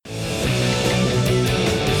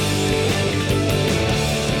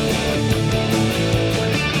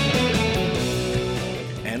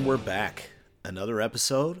another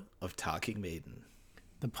episode of Talking Maiden.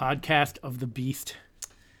 The podcast of the beast.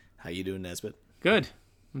 How you doing, Nesbitt? Good.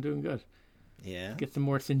 I'm doing good. Yeah? Get some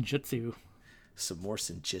more Senjutsu. Some more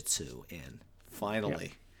Senjutsu in. Finally.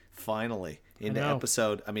 Yep. Finally. Into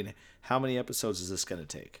episode. I mean, how many episodes is this going to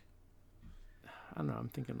take? I don't know. I'm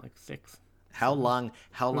thinking like 6. How long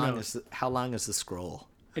is the scroll?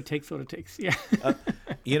 It takes what it takes. Yeah.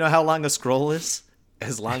 You know how long a scroll is?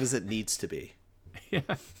 As long as it needs to be. Yeah.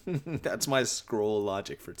 That's my scroll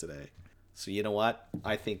logic for today. So you know what?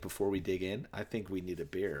 I think before we dig in, I think we need a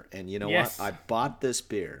beer. And you know Yes. what? I bought this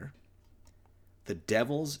beer. The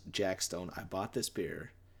Devil's Jackstone. I bought this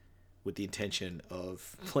beer with the intention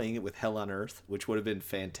of playing it with Hell on Earth, which would have been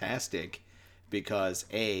fantastic because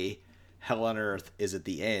A, Hell on Earth is at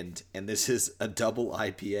the end, and this is a double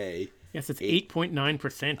IPA. Yes, it's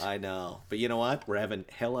 8.9%. I know. But you know what? We're having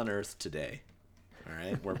Hell on Earth today. All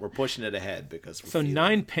right? We're pushing it ahead because So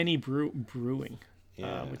 9 Penny Brewing,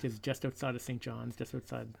 Yeah. which is just outside of St. John's, just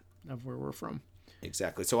outside of where we're from.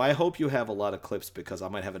 Exactly. So I hope you have a lot of clips because I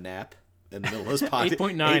might have a nap in the middle of this podcast.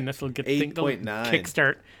 8.9. This will get 8.9.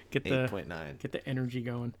 kickstart. Get the 8.9. Get the energy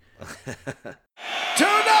going. Do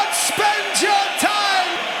not spend your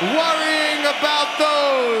time worrying about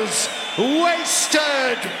those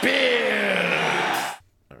wasted beers.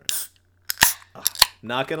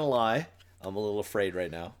 Not gonna lie, I'm a little afraid right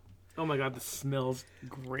now. Oh my god, this smells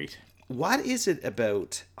great. What is it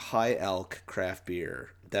about high alc craft beer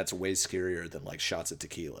that's way scarier than like shots of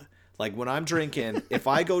tequila? Like when I'm drinking, if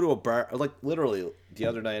I go to a bar, like literally the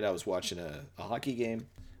other night I was watching a hockey game,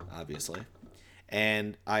 obviously,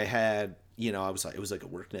 and I had, it was like a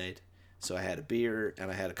work night, so I had a beer and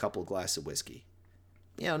I had a couple of glasses of whiskey.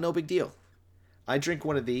 No big deal. I drink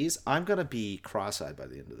one of these, I'm gonna be cross-eyed by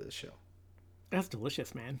the end of this show. That's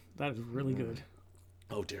delicious, man. That is really good.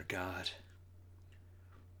 Oh dear God.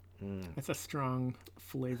 It's a strong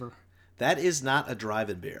flavor. That is not a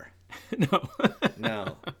drive-in beer. No.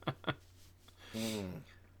 No.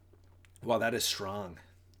 Wow, that is strong.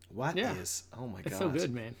 What Yeah. is? Oh my God. It's so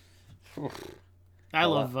good, man. I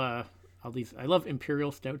love all these. I love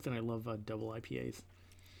imperial stouts and I love double IPAs.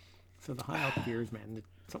 So the high alc beers, man, there's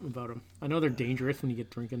something about them. I know they're dangerous when you get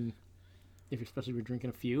drinking, especially if you're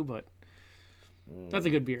drinking a few, but that's a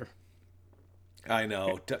good beer. I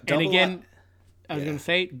know. And again, I was going to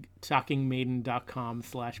say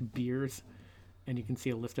talkingmaiden.com/beers, and you can see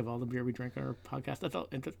a list of all the beer we drank on our podcast. That's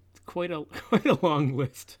quite a long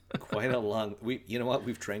list. Quite a long. You know what?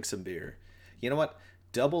 We've drank some beer. You know what?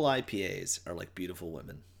 Double IPAs are like beautiful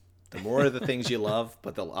women. The more of the things you love,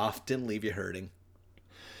 but they'll often leave you hurting.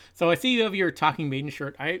 So I see you have your Talking Maiden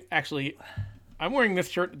shirt. I'm wearing this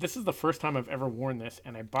shirt. This is the first time I've ever worn this,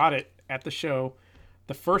 and I bought it at the show.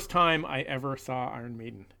 The first time I ever saw Iron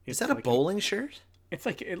Maiden. Is that a bowling shirt? It's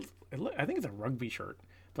like I think it's a rugby shirt,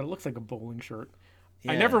 but it looks like a bowling shirt.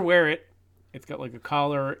 Yeah. I never wear it. It's got like a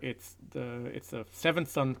collar. It's the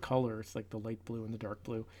Seventh Son color. It's like the light blue and the dark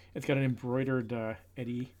blue. It's got an embroidered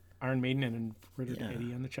Eddie Iron Maiden and an embroidered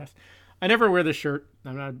Eddie on the chest. I never wear this shirt.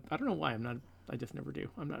 I don't know why. I just never do.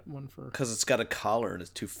 I'm not one for... Because it's got a collar and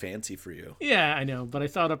it's too fancy for you. Yeah, I know. But I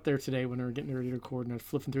saw it up there today when we were getting ready to record, and I was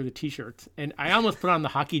flipping through the T-shirts. And I almost put on the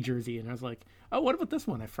hockey jersey, and I was like, oh, what about this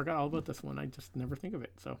one? I forgot all about this one. I just never think of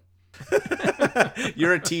it, so...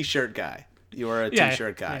 You're a T-shirt guy. You are a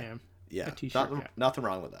T-shirt guy. I am. Yeah, A T-shirt guy. nothing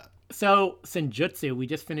wrong with that. So, Senjutsu, we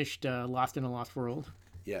just finished Lost in a Lost World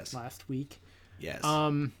Yes. last week. Yes.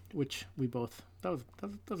 Which we both... That was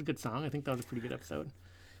a good song. I think that was a pretty good episode.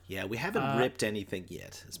 Yeah, we haven't ripped anything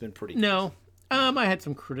yet. It's been pretty good. No. I had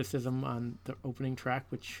some criticism on the opening track,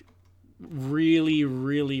 which really,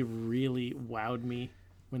 really, really wowed me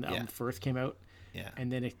when the album first came out. Yeah.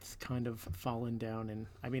 And then it's kind of fallen down. And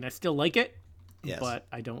I mean, I still like it, Yes. but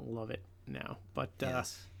I don't love it now. But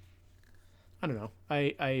Yes. I don't know.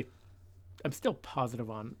 I'm still positive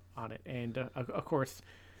on it. And of course,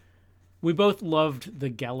 we both loved the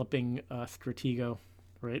galloping Stratego,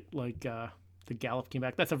 right? Like the gallop came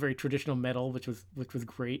back. That's a very traditional metal, which was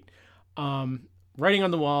great. Writing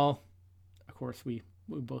on the Wall, of course, we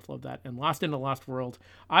both love that. And Lost in a Lost World,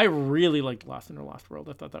 I really liked Lost in a Lost World.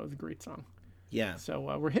 I thought that was a great song. Yeah.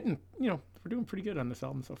 So we're hitting, we're doing pretty good on this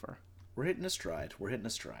album so far. We're hitting a stride.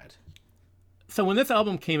 So when this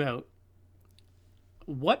album came out,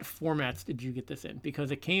 what formats did you get this in? Because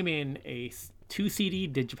it came in a 2 CD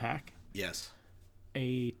digipack, Yes.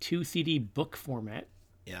 a 2 CD book format,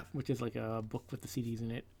 Yeah. which is like a book with the CDs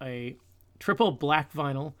in it, a triple black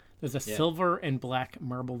vinyl, there's a silver and black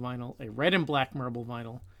marble vinyl, a red and black marble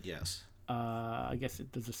vinyl. Yes. I guess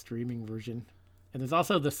there's a streaming version. And there's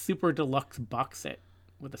also the super deluxe box set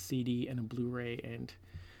with a CD and a Blu-ray and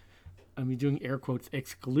I'm doing air quotes,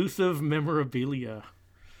 exclusive memorabilia.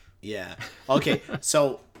 Yeah. Okay,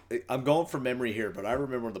 so I'm going from memory here, but I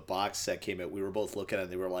remember when the box set came out, we were both looking at it,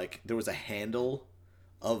 and they were like, there was a handle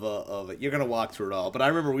of it. You're going to walk through it all, but I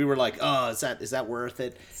remember we were like, oh, is that worth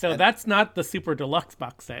it? So that's not the super deluxe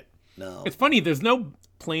box set. No. It's funny, there's no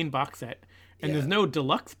plain box set, and Yeah. there's no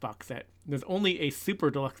deluxe box set. There's only a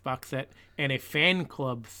super deluxe box set and a fan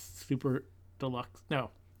club deluxe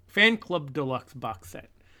box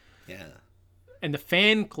set. Yeah. And the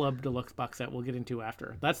fan club deluxe box set we'll get into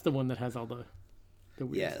after. That's the one that has all the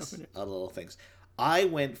weird stuff in it. All the little things. I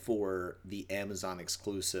went for the Amazon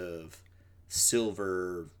exclusive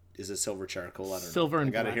silver. Is it silver charcoal? I don't Silver know. and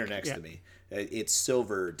I got black, it here next yeah. to me. It's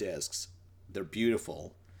silver discs. They're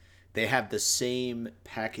beautiful. They have the same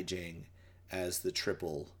packaging as the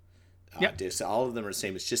triple Yep. discs. All of them are the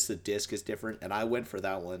same. It's just the disc is different. And I went for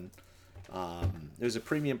that one. It was a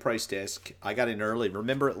premium price disc. I got in early.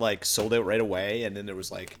 Remember, it like sold out right away, and then there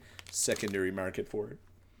was like secondary market for it.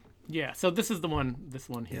 Yeah, so this is the one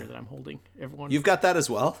here that I'm holding. Everyone, You've got that as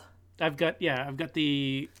well? I've got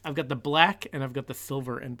the black and I've got the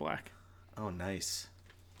silver and black Oh, nice.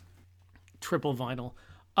 triple vinyl.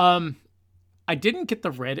 I didn't get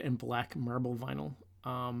the red and black marble vinyl.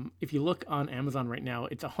 If you look on Amazon right now,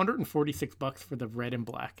 it's $146 for the red and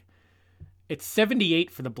black. It's $78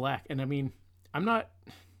 for the black, and I mean, I'm not.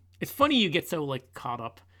 It's funny you get so like caught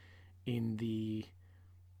up in the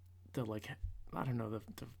like, I don't know, the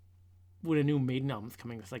when a new Maiden album's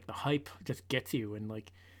coming, it's like the hype just gets you, and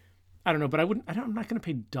like, I don't know, but I'm not gonna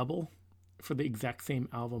pay double for the exact same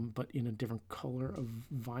album, but in a different color of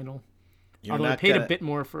vinyl. Although I paid a bit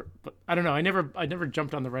more for, but I don't know. I never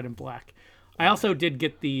jumped on the red and black. I also did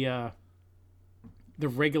get the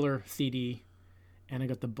regular CD, and I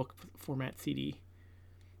got the book format CD.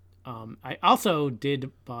 I also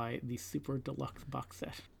did buy the super deluxe box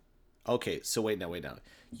set. Okay, so wait now.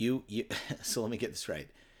 You so let me get this right.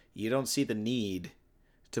 You don't see the need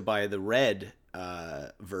to buy the red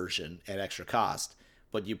version at extra cost,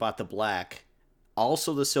 but you bought the black,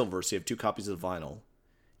 also the silver, so you have 2 copies of the vinyl.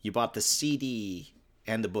 You bought the CD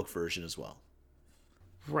and the book version as well.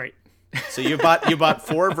 Right. So you bought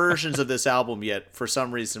 4 versions of this album, yet for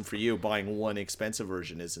some reason for you, buying one expensive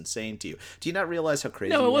version is insane to you. Do you not realize how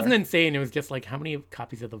crazy No, you it wasn't are? insane. It was just like, how many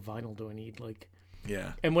copies of the vinyl do I need? Like,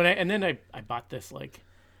 Yeah. and then I bought this, like,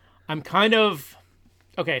 I'm kind of,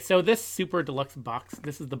 okay, so this super deluxe box,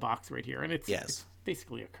 this is the box right here, and it's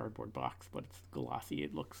basically a cardboard box, but it's glossy.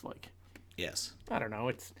 It looks like, Yes. I don't know,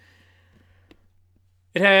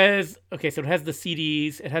 it has the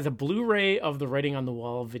CDs. It has a Blu-ray of the Writing on the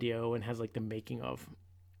Wall video and has like the making of.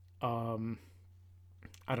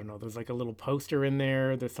 I don't know. There's like a little poster in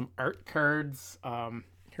there. There's some art cards.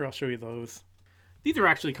 Here, I'll show you those. These are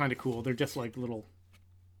actually kind of cool. They're just like little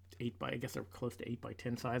 8 by, I guess they're close to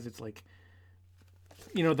 8x10 size. It's like,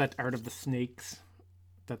 you know, that art of the snakes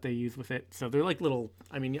that they use with it. So they're like little,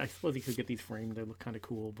 I mean, I suppose you could get these framed. They look kind of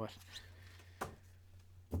cool, but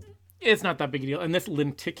it's not that big a deal. And this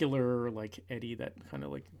lenticular like eddy that kind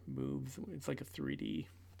of like moves. It's like a 3D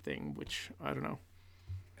thing, which I don't know.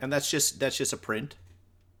 And that's just a print?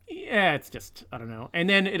 Yeah, it's just, I don't know. And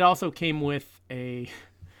then it also came with a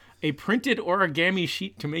printed origami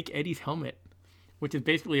sheet to make Eddie's helmet, which is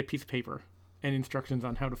basically a piece of paper and instructions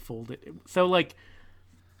on how to fold it. So like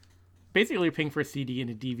basically you're paying for a CD and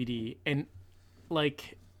a DVD, and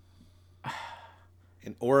like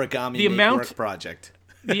An origami work project.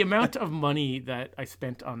 The amount of money that I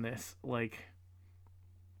spent on this, like,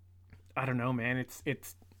 I don't know, man.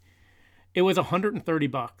 It was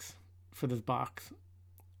 $130 for this box,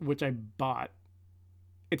 which I bought.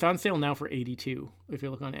 It's on sale now for $82 if you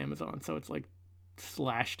look on Amazon, so it's like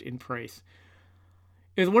slashed in price.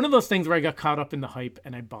 It was one of those things where I got caught up in the hype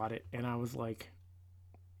and I bought it, and I was like,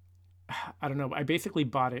 I don't know. I basically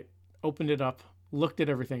bought it, opened it up, looked at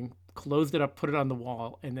everything, closed it up, put it on the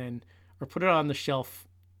wall, or put it on the shelf,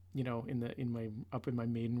 you know, in my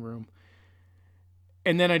Maiden room.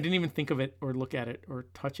 And then I didn't even think of it or look at it or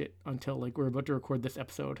touch it until like we're about to record this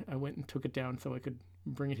episode. I went and took it down so I could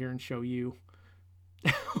bring it here and show you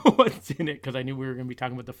what's in it, because I knew we were going to be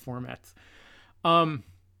talking about the formats.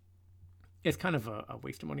 It's kind of a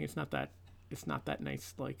waste of money. It's not that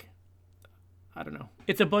nice. Like, I don't know.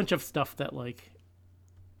 It's a bunch of stuff that like,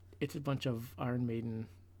 it's a bunch of Iron Maiden.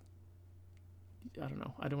 I don't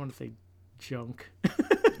know. I don't want to say junk.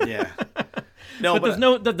 Yeah. No, but there's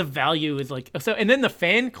no, the value is like, so, and then the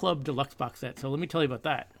Fan Club Deluxe box set. So let me tell you about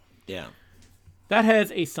that. Yeah. That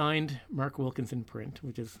has a signed Mark Wilkinson print,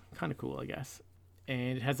 which is kind of cool, I guess.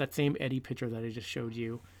 And it has that same Eddie picture that I just showed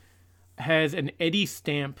you. It has an Eddie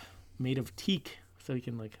stamp made of teak. So so you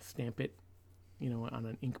can like stamp it, on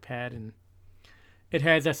an ink pad. And it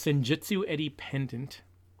has a Senjutsu Eddie pendant,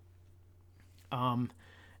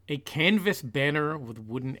 a canvas banner with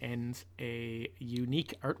wooden ends, a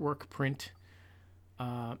unique artwork print.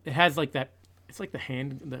 It has like that. It's like the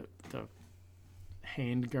hand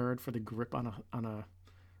guard for the grip on a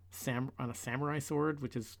samurai sword,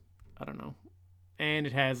 which is, I don't know. And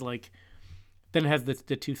it has then it has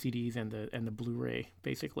the two CDs and the Blu-ray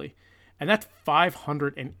basically, and that's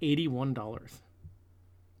 $581,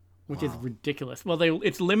 which is ridiculous. Well,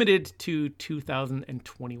 it's limited to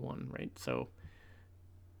 2021, right? So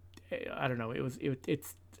I don't know.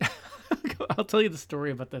 It's. I'll tell you the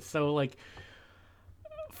story about this. So like,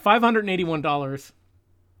 $581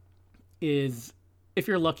 is, if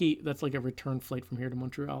you're lucky, that's like a return flight from here to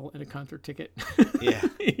Montreal and a concert ticket. Yeah.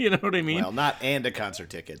 You know what I mean? Well, not and a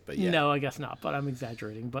concert ticket, but yeah. No, I guess not, but I'm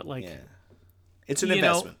exaggerating. But like, yeah. It's an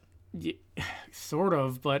investment. Sort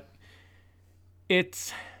of, but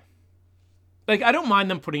it's like, I don't mind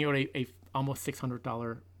them putting out a almost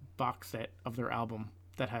 $600 box set of their album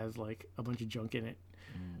that has like a bunch of junk in it.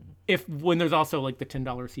 When there's also like the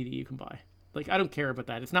 $10 CD you can buy. Like, I don't care about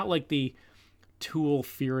that. It's not like the Tool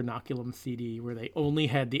Fear Inoculum CD where they only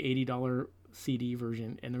had the $80 CD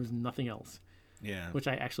version and there was nothing else. Yeah. Which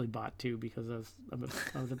I actually bought too because I got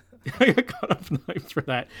caught up in the hype for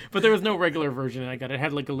that. But there was no regular version I got. It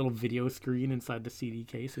had like a little video screen inside the CD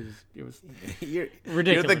case. It was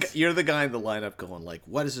ridiculous. You're the guy in the lineup going like,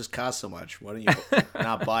 "Why does this cost so much? Why don't you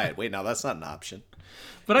not buy it?" Wait, now that's not an option.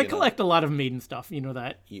 But I collect a lot of Maiden stuff. You know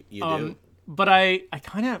that. You do. But I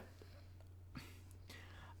kind of,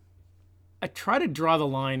 I try to draw the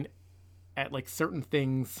line at like certain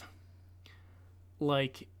things.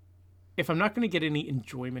 Like, if I'm not going to get any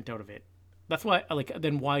enjoyment out of it, that's why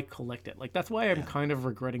then why collect it? Like, that's why I'm kind of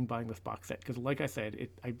regretting buying this box set. Because like I said,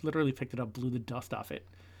 I literally picked it up, blew the dust off it.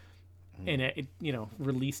 And it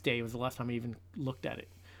release day was the last time I even looked at it.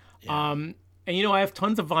 Yeah. And I have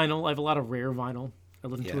tons of vinyl. I have a lot of rare vinyl. I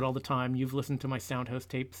listen to it all the time. You've listened to my Soundhouse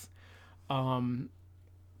tapes. I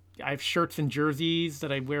have shirts and jerseys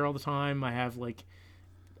that I wear all the time. I have like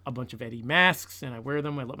a bunch of Eddie masks and I wear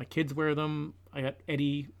them. I let my kids wear them. I got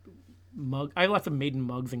Eddie mug. I have lots of Maiden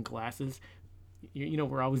mugs and glasses.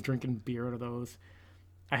 We're always drinking beer out of those.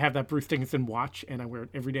 I have that Bruce Dickinson watch and I wear it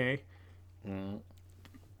every day.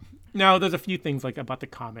 Now, there's a few things like about the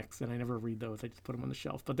comics and I never read those. I just put them on the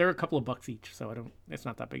shelf, but they're a couple of bucks each. So it's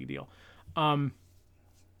not that big a deal. I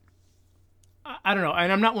don't know.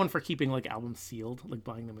 And I'm not one for keeping like albums sealed, like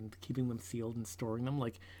buying them and keeping them sealed and storing them.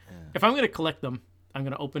 Like, if I'm going to collect them, I'm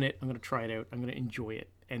going to open it. I'm going to try it out. I'm going to enjoy it.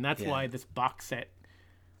 And that's why this box set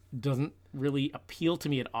doesn't really appeal to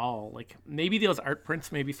me at all. Like, maybe those art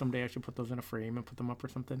prints, maybe someday I should put those in a frame and put them up or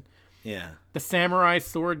something. Yeah. The samurai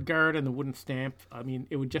sword guard and the wooden stamp, I mean,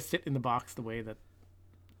 it would just sit in the box the way that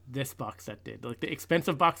this box set did. Like, the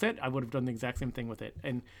expensive box set, I would have done the exact same thing with it.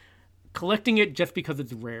 And collecting it just because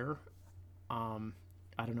it's rare,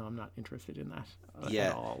 I don't know. I'm not interested in that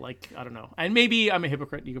at all. Like, I don't know. And maybe I'm a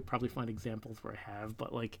hypocrite. You could probably find examples where I have,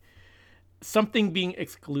 but like, something being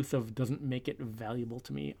exclusive doesn't make it valuable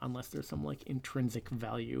to me unless there's some like intrinsic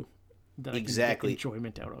value that I can get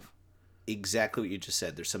enjoyment out of. Exactly what you just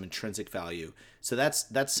said. There's some intrinsic value. So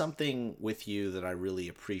that's something with you that I really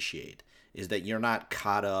appreciate, is that you're not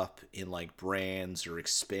caught up in like brands or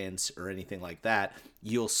expense or anything like that.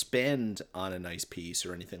 You'll spend on a nice piece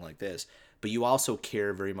or anything like this, but you also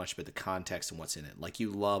care very much about the context and what's in it. Like, you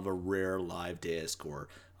love a rare live disc or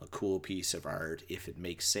a cool piece of art if it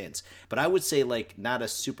makes sense. But I would say, like, not a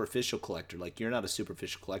superficial collector. Like, you're not a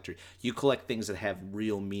superficial collector. You collect things that have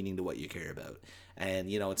real meaning to what you care about.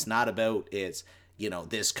 And, it's not about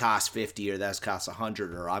this costs 50 or that costs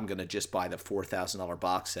 100, or I'm going to just buy the $4,000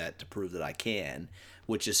 box set to prove that I can,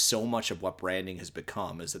 which is so much of what branding has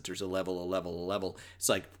become, is that there's a level. It's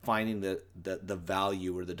like finding the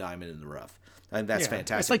value or the diamond in the rough. I think that's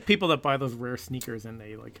fantastic. It's like people that buy those rare sneakers and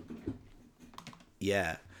they like...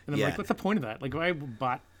 Yeah. And I'm like, what's the point of that? Like, if I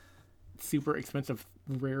bought super expensive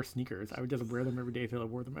rare sneakers, I would just wear them every day until I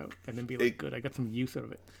wore them out and then be like, good, I got some use out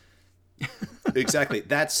of it. Exactly.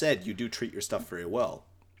 That said, you do treat your stuff very well.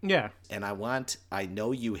 Yeah. And I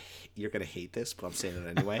know you're going to hate this, but I'm saying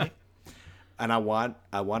it anyway. And I want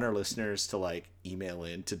our listeners to like email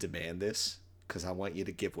in to demand this, because I want you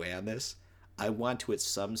to give way on this. I want to, at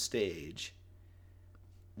some stage,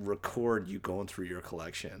 record you going through your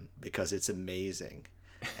collection, because it's amazing.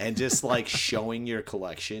 and just like showing your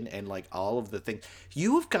collection and like all of the things.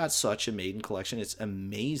 You have got such a Maiden collection. It's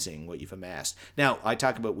amazing what you've amassed. Now, I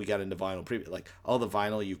talk about, we got into vinyl previously, like all the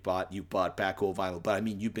vinyl you bought back old vinyl, but I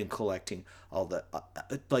mean, you've been collecting all the,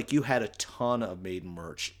 like you had a ton of Maiden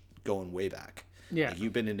merch going way back. Yeah. Like,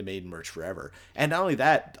 you've been into Maiden merch forever. And not only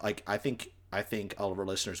that, like I think all of our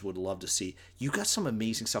listeners would love to see, you got some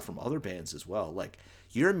amazing stuff from other bands as well. Like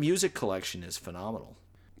your music collection is phenomenal.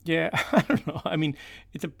 Yeah, I don't know. I mean,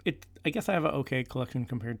 I guess I have an okay collection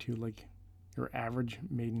compared to like your average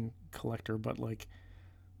Maiden collector, but like,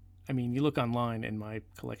 I mean, you look online and my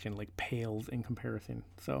collection like pales in comparison.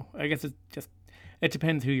 So I guess it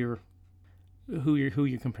depends who you're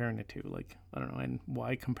comparing it to. Like, I don't know, and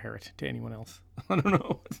why compare it to anyone else? I don't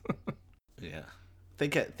know. Yeah.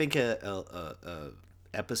 Think a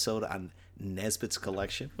episode on Nesbitt's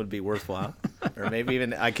collection would be worthwhile, or maybe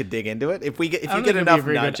even I could dig into it if you get enough.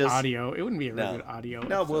 Not just audio. It wouldn't be a very good audio.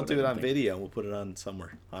 No, we'll do it on video. We'll put it on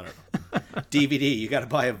somewhere. I don't know. DVD. You got to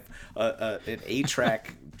buy an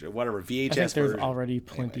 8-track, whatever, VHS. I think there's version. already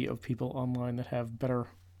plenty of people online that have better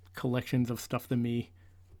collections of stuff than me.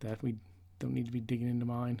 That we don't need to be digging into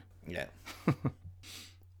mine. Yeah.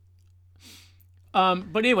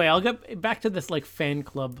 But anyway, I'll get back to this like fan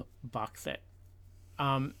club box set.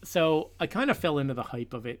 So I kind of fell into the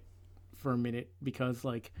hype of it for a minute because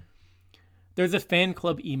like there's this fan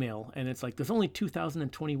club email and it's like there's only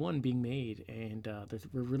 2021 being made and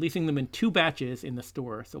we're releasing them in 2 batches in the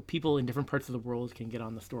store so people in different parts of the world can get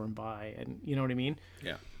on the store and buy, and you know what I mean?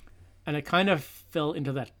 Yeah. And I kind of fell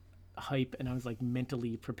into that hype and I was like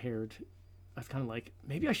mentally prepared. I was kind of like,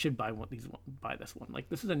 maybe I should buy this one. Like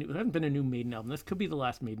this is there hasn't been a new Maiden album. This could be the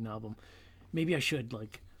last Maiden album. Maybe I should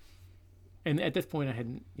like. And at this point, I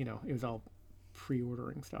hadn't, it was all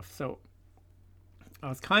pre-ordering stuff. So I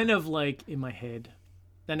was kind of like in my head.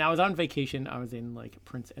 Then I was on vacation. I was in like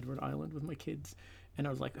Prince Edward Island with my kids. And I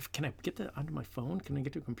was like, can I get that onto my phone? Can I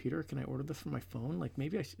get to a computer? Can I order this from my phone? Like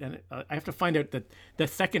maybe I should. And I have to find out that the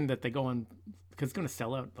second that they go on, because it's going to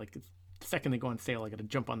sell out. Like the second they go on sale, I got to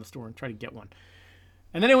jump on the store and try to get one.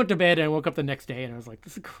 And then I went to bed and I woke up the next day and I was like,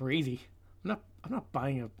 this is crazy. I'm not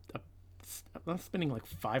buying I'm spending like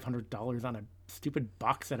 $500 on a stupid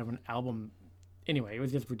box set of an album. Anyway, it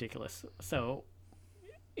was just ridiculous. So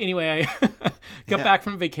anyway, I got back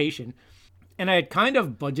from vacation and I had kind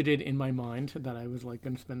of budgeted in my mind that I was like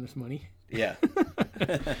going to spend this money. Yeah.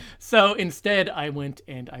 So instead I went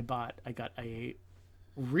and I got a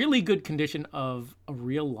really good condition of a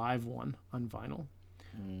real live one on vinyl.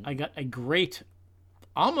 I got a great,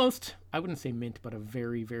 almost, I wouldn't say mint, but a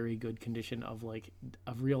very, very good condition of like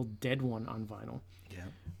a real dead one on vinyl. Yeah.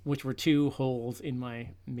 Which were 2 holes in my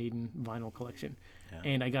Maiden vinyl collection. Yeah.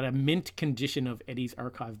 And I got a mint condition of Eddie's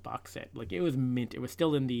Archive box set. Like it was mint. It was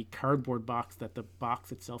still in the cardboard box that the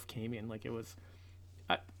box itself came in. Like it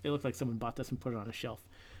looked like someone bought this and put it on a shelf.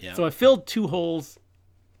 Yeah. So I filled 2 holes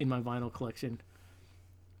in my vinyl collection.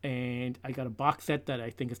 And I got a box set that I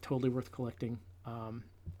think is totally worth collecting.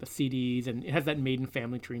 The CDs, and it has that Maiden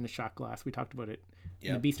family tree in the shot glass. We talked about it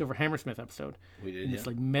in the Beast Over Hammersmith episode. We did, in this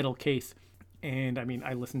like metal case. And I mean,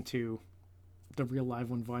 I listened to the real live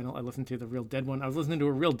one vinyl. I listened to the real dead one. I was listening to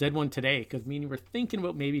a real dead one today because me and you were thinking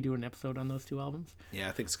about maybe doing an episode on those 2 albums. Yeah,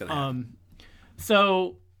 I think it's gonna happen.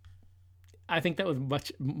 So I think that was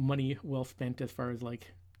much money well spent as far as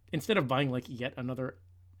like, instead of buying like yet another,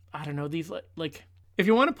 I don't know, these like if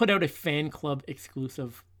you want to put out a fan club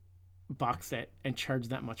exclusive box set and charge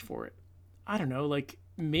that much for it, I don't know, like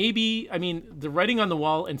maybe, I mean, the Writing on the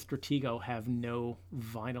Wall and Stratego have no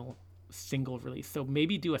vinyl single release, so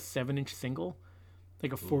maybe do a 7-inch single,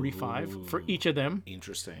 like a 45 for each of them.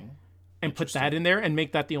 Interesting. And put that in there and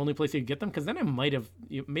make that the only place you get them, because then I might have,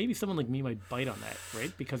 maybe someone like me might bite on that,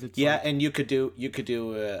 right? Because it's and you could do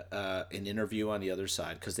an interview on the other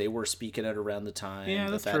side, because they were speaking out around the time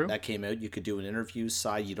that came out. You could do an interview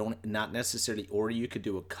side. You don't, not necessarily, or you could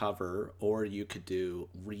do a cover, or you could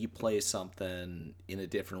replay something in a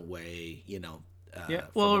different way,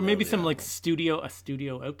 or maybe some like studio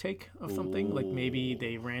outtake of something. Like maybe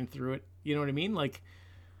they ran through it. You know what I mean? Like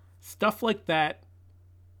stuff like that.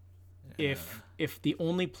 If the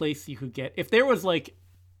only place you could get, if there was like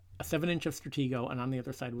a 7-inch of Stratego and on the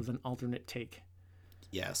other side was an alternate take,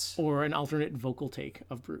 yes, or an alternate vocal take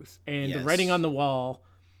of Bruce, and the Writing on the Wall,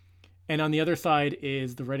 and on the other side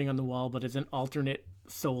is the Writing on the Wall, but it's an alternate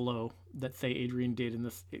solo that say Adrian did in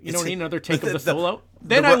this, you know what I mean, another take of the solo.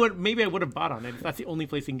 Then I would have bought on it if that's the only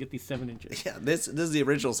place you can get these 7 inches. Yeah, this is the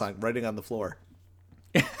original song, Writing on the Floor.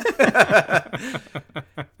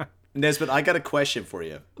 Nesbitt, I got a question for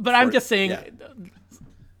you. But I'm just saying,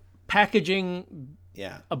 packaging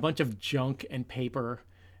a bunch of junk and paper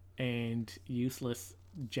and useless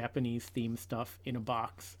Japanese theme stuff in a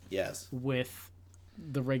box Yes. with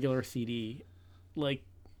the regular CD, like,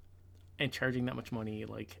 and charging that much money,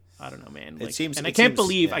 like, I don't know, man. Like, I can't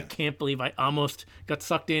believe I almost got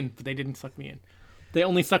sucked in, but they didn't suck me in. They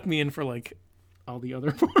only sucked me in for like all the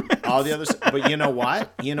other formats. All the others, but you know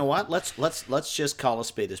what? Let's just call a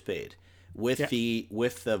spade a spade. With the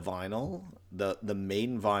vinyl, the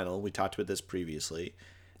Maiden vinyl, we talked about this previously.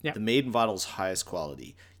 Yeah. The Maiden vinyl's highest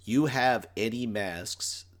quality. You have any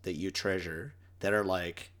masks that you treasure that are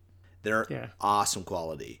like, they're awesome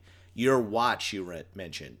quality. Your watch you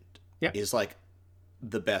mentioned is like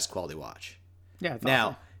the best quality watch. Yeah. It's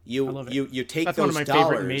now awesome. you take That's those one of my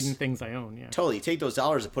dollars, favorite Maiden things I own. Yeah. Totally, you take those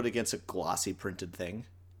dollars and put it against a glossy printed thing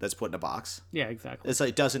that's put in a box. Yeah, exactly. It's like,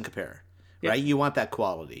 it doesn't compare. Right, you want that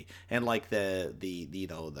quality, and like the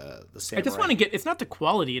samurai. I just want to get. It's not the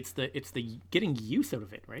quality. It's the getting use out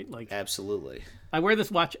of it. Right, like absolutely. I wear this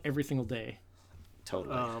watch every single day.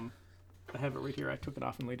 Totally. I have it right here. I took it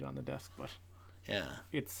off and laid it on the desk, but yeah,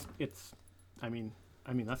 it's. I mean,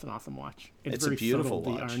 that's an awesome watch. It's very a beautiful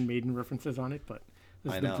subtle, watch. The Iron Maiden references on it, but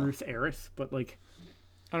this I is know. the Bruce Eris. But like,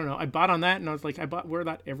 I don't know. I bought on that, and I was like, wear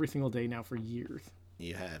that every single day now for years.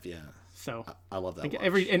 You have, yeah. So I love that. Like watch.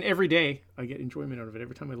 every day I get enjoyment out of it.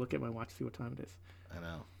 Every time I look at my watch, see what time it is. I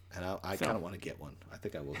know, and I kind of want to get one. I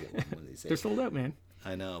think I will get one of these days. They're sold out, man.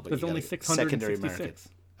 I know, but There's only 666.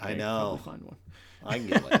 I know. Find one. I can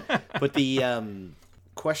get one. But the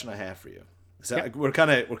question I have for you. So we're kind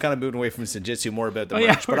of moving away from Senjutsu, more about the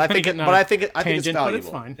merch, but I think it's valuable. But it's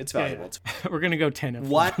fine. It's valuable. Yeah. We're gonna go 10 of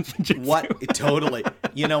what totally.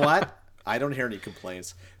 You know what? I don't hear any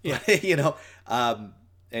complaints. Yeah. You know,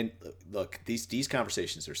 and look, these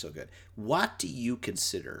conversations are so good. What do you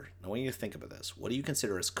consider? I want you to think about this. What do you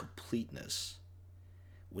consider as completeness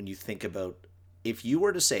when you think about, if you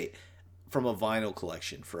were to say, from a vinyl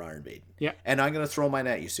collection for Iron Maiden? Yeah. And I'm going to throw mine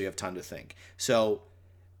at you so you have time to think. So,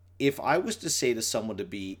 if I was to say to someone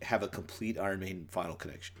to have a complete Iron Maiden vinyl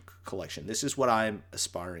collection, this is what I'm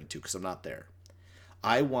aspiring to, because I'm not there.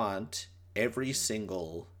 I want every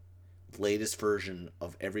single latest version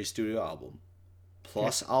of every studio album,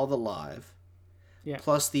 plus all the live,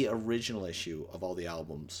 plus the original issue of all the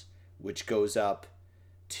albums, which goes up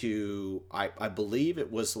to, I believe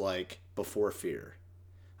it was like Before Fear.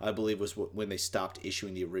 I believe was when they stopped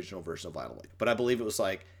issuing the original version of vinyl. But I believe it was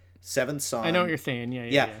like Seventh Son. I know what you're saying.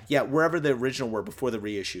 Yeah. Wherever the original were before the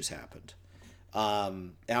reissues happened.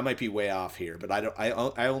 I might be way off here, but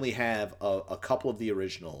I only have a couple of the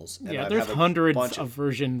originals. And there's hundreds of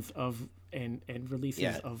versions of and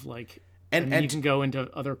releases of like, and you can go into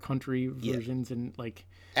other country versions and like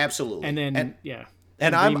absolutely, and then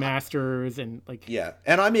and remasters and like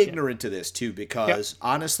and I'm ignorant to this too, because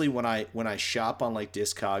honestly, when I shop on like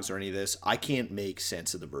Discogs or any of this, I can't make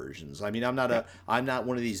sense of the versions. I mean, I'm not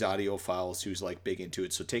one of these audiophiles who's like big into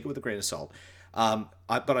it, so take it with a grain of salt. But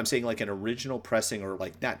I'm saying like an original pressing, or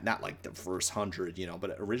like not like the first 100,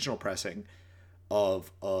 but original pressing of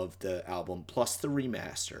the album plus the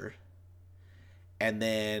remaster, and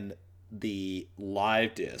then the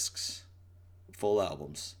live discs, full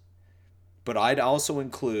albums. But I'd also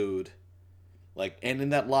include and in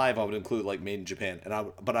that live I would include like Made in Japan,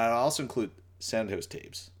 but I'd also include Soundhouse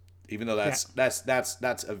tapes, even though that's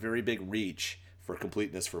a very big reach for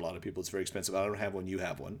completeness for a lot of people. It's very expensive. I don't have one. You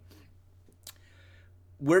have one.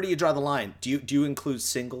 Where do you draw the line? Do you include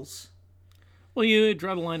singles? Well, you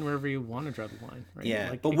draw the line wherever you want to draw the line, right?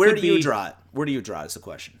 Yeah, but where do you draw it? Where do you draw it is the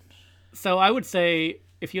question. So I would say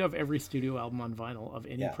if you have every studio album on vinyl of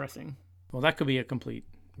any pressing, well, that could be a complete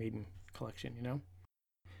Maiden collection, Now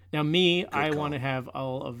I want to have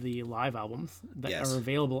all of the live albums that are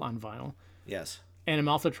available on vinyl. Yes. And I'm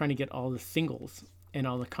also trying to get all the singles and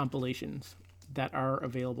all the compilations that are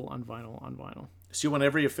available on vinyl. So you want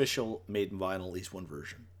every official Maiden vinyl, at least one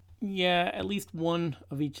version? Yeah, at least one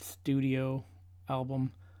of each studio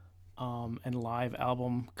album and live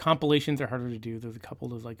album. Compilations are harder to do. There's a couple.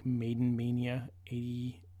 There's like Maiden Mania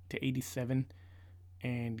 80 to 87,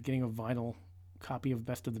 and getting a vinyl copy of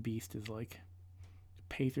Best of the Beast is like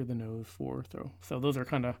pay through the nose for throw. So those are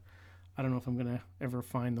kind of, I don't know if I'm gonna ever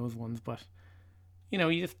find those ones, but you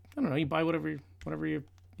just, I don't know, you buy whatever you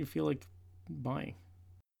feel like buying.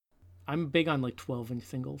 I'm big on like 12-inch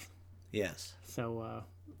singles. Yes. So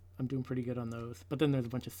I'm doing pretty good on those. But then there's a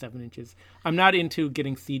bunch of 7 inches. I'm not into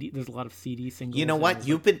getting CD. There's a lot of CD singles. You know what?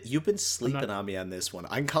 You've been sleeping on me on this one.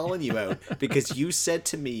 I'm calling you out because you said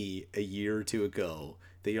to me a year or two ago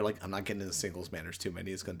that you're like, I'm not getting into singles, man. There's too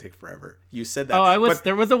many. It's going to take forever. You said that. Oh, I was.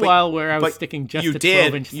 There was a while where I was sticking just to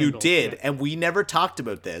 12-inch singles. You did, yeah. and we never talked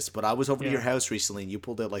about this. But I was over to your house recently, and you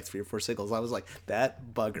pulled out like 3 or 4 singles. I was like,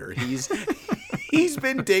 that bugger. He's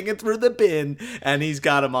been digging through the bin, and he's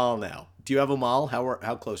got them all now. Do you have them all?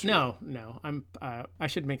 How close are you? No. I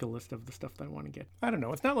should make a list of the stuff that I want to get. I don't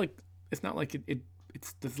know. It's not like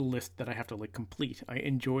it's this list that I have to like complete. I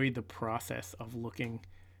enjoy the process of looking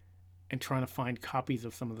and trying to find copies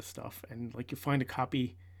of some of the stuff. And like you find a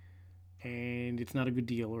copy and it's not a good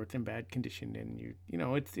deal or it's in bad condition, and you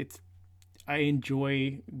know, it's I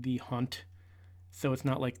enjoy the hunt. So it's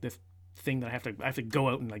not like this thing that I have to go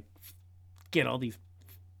out and like get all these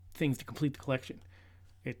things to complete the collection.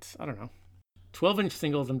 It's, I don't know. 12-inch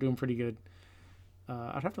singles, I'm doing pretty good.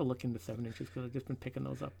 I'd have to look into 7 inches because I've just been picking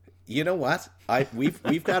those up. You know what?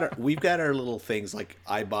 We've got our little things, like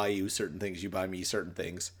I buy you certain things, you buy me certain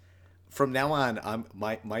things. From now on,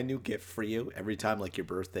 my new gift for you, every time like your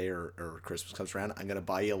birthday or Christmas comes around, I'm gonna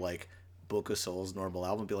buy you like Book of Souls normal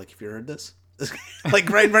album. Be like, have you heard this? Like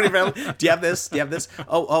right in front of your, do you have this? Do you have this?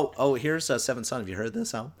 Oh, here's Seventh Son. Have you heard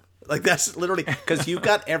this album? Like that's literally because you've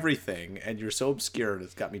got everything and you're so obscure and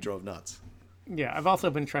it's got me drove nuts. Yeah, I've also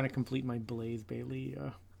been trying to complete my Blaze Bailey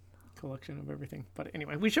collection of everything. But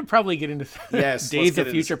anyway, we should probably get into Days of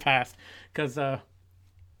Future Past because.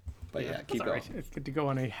 But yeah, keep going. Right. It's good to go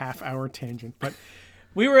on a half-hour tangent. But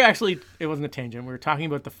we were actually, it wasn't a tangent. We were talking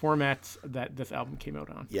about the formats that this album came out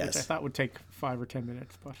on. Yes. Which I thought would take 5 or 10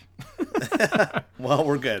 minutes. But well,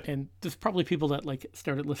 we're good. And there's probably people that like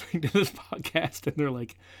started listening to this podcast and they're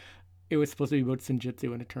like, it was supposed to be about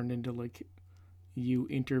Senjutsu and it turned into like you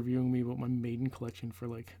interviewing me about my Maiden collection for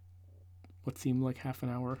like what seemed like half an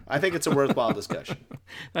hour. I think it's a worthwhile discussion.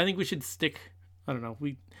 I think we should stick, I don't know,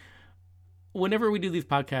 whenever we do these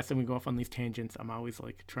podcasts and we go off on these tangents, I'm always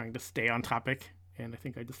like trying to stay on topic, and I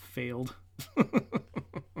think I just failed.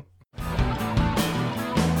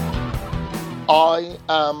 I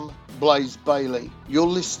am Blaze Bailey. You're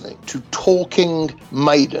listening to Talking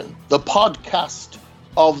Maiden, the podcast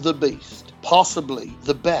of the Beast, possibly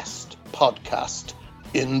the best podcast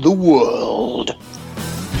in the world.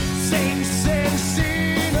 Saints and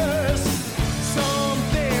sinners,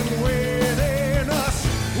 something within us.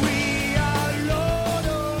 We are Lord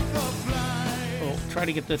of the Flies. We'll try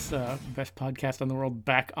to get this best podcast in the world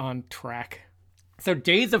back on track. So,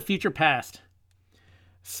 Days of Future Past.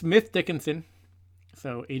 Smith Dickinson.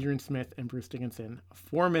 So, Adrian Smith and Bruce Dickinson.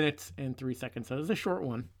 4 minutes and 3 seconds. So, this is a short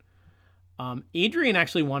one. Adrian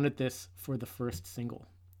actually wanted this for the first single.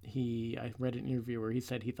 I read an interview where he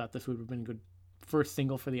said he thought this would have been a good first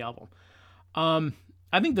single for the album.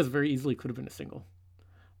 I think this very easily could have been a single.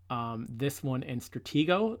 This one and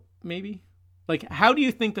Stratego, maybe. Like, how do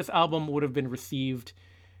you think this album would have been received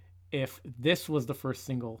if this was the first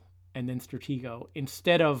single and then Stratego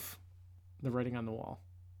instead of the Writing on the Wall?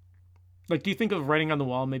 Like, do you think of Writing on the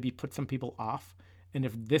Wall maybe put some people off? And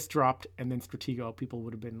if this dropped and then Stratego, people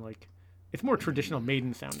would have been like, it's more traditional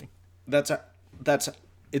Maiden sounding.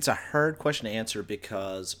 It's a hard question to answer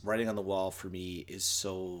because Writing on the Wall for me is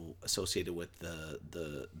so associated with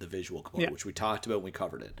the visual component, which we talked about when we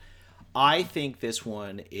covered it. I think this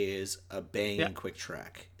one is a banging quick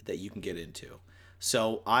track that you can get into.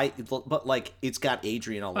 So but like it's got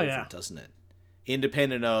Adrian all over it, doesn't it?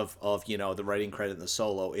 Independent of the writing credit and the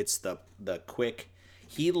solo, it's the quick.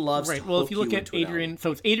 He loves to Well, if you look at Adrian,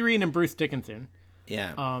 so it's Adrian and Bruce Dickinson.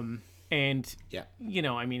 Yeah. And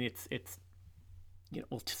I mean it's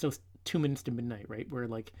so 2 minutes to midnight, right? Where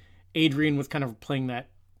like Adrian was kind of playing that,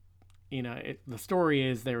 the story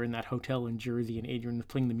is they're in that hotel in Jersey and Adrian was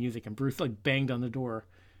playing the music and Bruce like banged on the door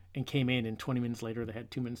and came in and 20 minutes later they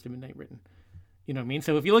had 2 minutes to midnight written. You know what I mean?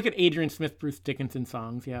 So if you look at Adrian Smith, Bruce Dickinson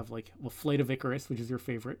songs, you have like, Flight of Icarus, which is your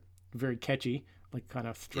favorite, very catchy, like kind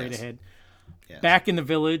of straight ahead. Yes. Back in the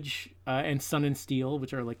Village and Sun and Steel,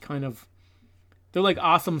 which are like kind of, they're like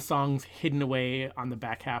awesome songs hidden away on the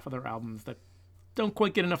back half of their albums that don't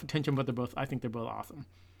quite get enough attention, but I think they're both awesome.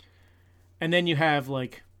 And then you have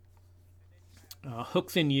like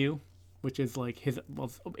Hooks in You, which is like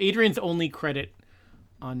Adrian's only credit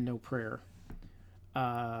on No Prayer.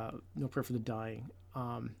 No Prayer for the Dying.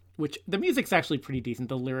 Which the music's actually pretty decent.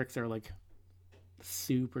 The lyrics are like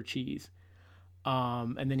super cheese.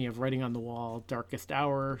 And then you have Writing on the Wall, Darkest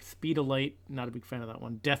Hour, Speed of Light, not a big fan of that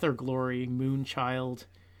one. Death or Glory, Moonchild.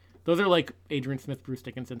 Those are like Adrian Smith, Bruce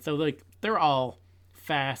Dickinson. So like they're all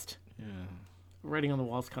fast. Yeah. Writing on the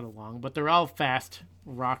Wall is kind of long, but they're all fast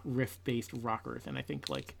rock riff-based rockers. And I think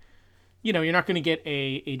like, you're not going to get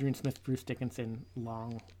a Adrian Smith, Bruce Dickinson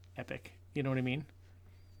long epic. You know what I mean?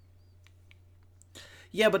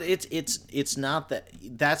 Yeah, but it's not that.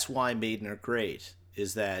 That's why Maiden are great.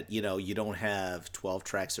 Is that, you know, you don't have 12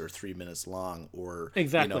 tracks that are 3 minutes long, or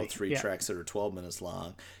Exactly. you know, three tracks that are 12 minutes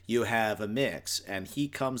long. You have a mix, and he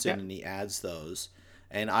comes in and he adds those.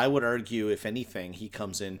 And I would argue, if anything, he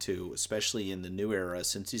comes into, especially in the new era,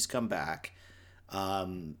 since he's come back,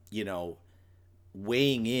 you know,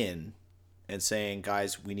 weighing in and saying,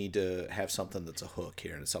 guys, we need to have something that's a hook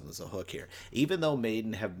here and something that's a hook here. Even though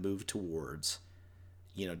Maiden have moved towards,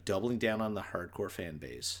 you know, doubling down on the hardcore fan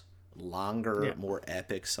base, longer, more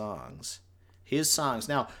epic songs. His songs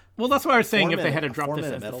now. Well, that's why I was saying if they had to drop this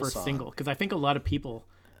as the first single, because I think a lot of people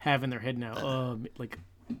have in their head now, like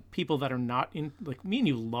people that are not in, like me and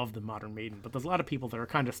you love the modern Maiden, but there's a lot of people that are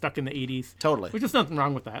kind of stuck in the 80s. Totally. Which is nothing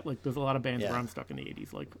wrong with that. Like there's a lot of bands where I'm stuck in the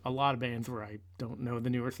 80s, like a lot of bands where I don't know the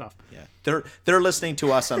newer stuff. Yeah, they're listening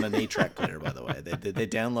to us on an 8-track player, by the way. They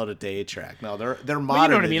downloaded the 8-track. No, they're modern. Well, you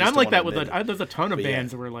know what I mean? I'm like that with there's a ton of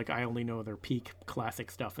bands where like I only know their peak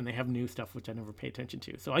classic stuff, and they have new stuff which I never pay attention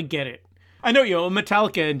to. So I get it. I know, you know,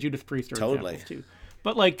 Metallica and Judas Priest are examples too.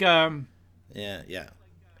 But like, yeah.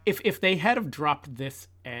 If they had have dropped this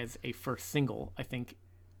as a first single, I think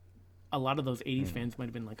a lot of those 80s fans might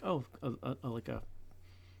have been like, oh, like a.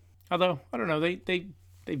 Although I don't know, they've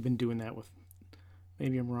been doing that with.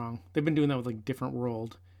 Maybe I'm wrong. They've been doing that with like Different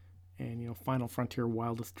World, and you know, Final Frontier,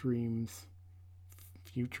 Wildest Dreams,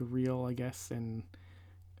 Future Real, I guess, and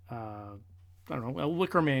I don't know. Well,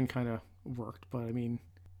 Wicker Man kind of worked, but I mean,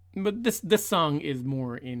 but this song is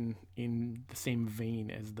more in the same vein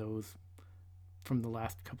as those from the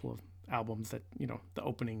last couple of albums that, you know, the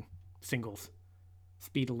opening singles,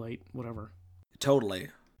 Speed of Light, whatever. Totally.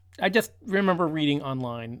 I just remember reading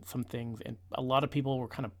online some things, and a lot of people were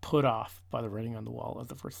kind of put off by the Writing on the Wall as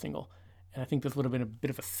the first single. And I think this would have been a bit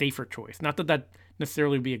of a safer choice. Not that that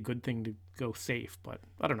necessarily would be a good thing to go safe, but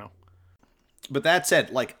I don't know. But that said,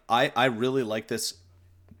 like, I really like this.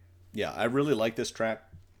 Yeah, I really like this track.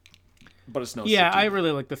 But it's no. Yeah, I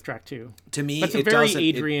really like this track too. To me, it's a very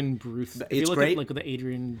Adrian Bruce. If it's you look great. at like the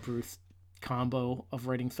Adrian Bruce combo of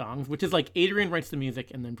writing songs, which is like Adrian writes the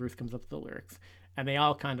music and then Bruce comes up with the lyrics, and they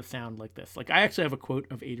all kind of sound like this. Like I actually have a quote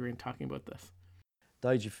of Adrian talking about this.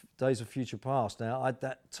 Days of Future Past. Now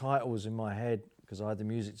that title was in my head because I had the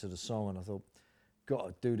music to the song, and I thought, got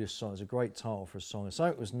to do this song. It's a great title for a song. And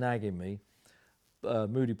something was nagging me.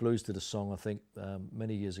 Moody Blues did a song, I think,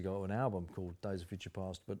 many years ago, an album called Days of Future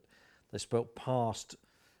Past, but they spelt past,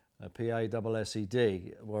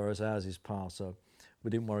 P-A-S-S-E-D, whereas ours is past, so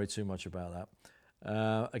we didn't worry too much about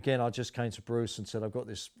that. Again, I just came to Bruce and said, I've got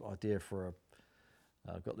this idea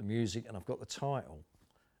I've got the music and I've got the title.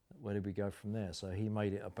 Where did we go from there? So he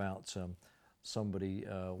made it about somebody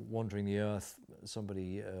wandering the earth,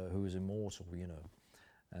 somebody who was immortal, you know,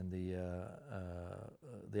 and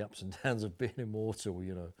the ups and downs of being immortal,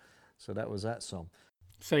 you know. So that was that song.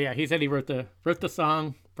 So yeah, he said he wrote the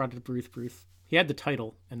song, brought it to Bruce. Bruce, he had the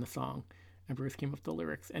title and the song, and Bruce came up with the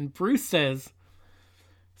lyrics. And Bruce says,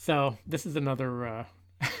 so this is another.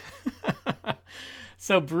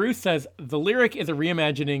 So Bruce says the lyric is a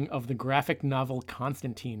reimagining of the graphic novel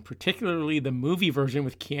Constantine, particularly the movie version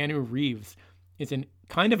with Keanu Reeves. It's an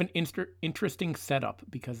kind of an interesting setup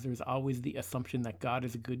because there's always the assumption that God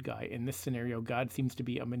is a good guy. In this scenario, God seems to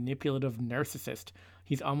be a manipulative narcissist.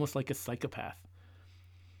 He's almost like a psychopath.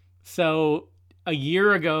 So over a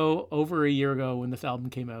year ago, when this album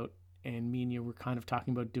came out, and me and you were kind of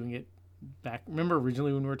talking about doing it back. Remember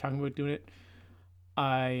originally when we were talking about doing it?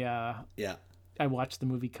 I watched the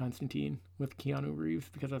movie Constantine with Keanu Reeves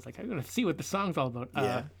because I was like, I'm going to see what the song's all about.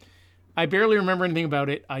 Yeah. I barely remember anything about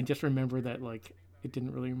it. I just remember that like it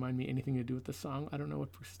didn't really remind me anything to do with the song. I don't know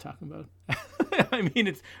what Bruce is talking about. I mean,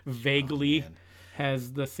 it's vaguely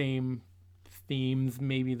has the same themes.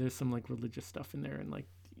 Maybe there's some like religious stuff in there and like,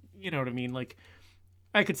 you know what I mean? Like,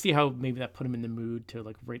 I could see how maybe that put him in the mood to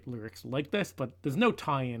like write lyrics like this, but there's no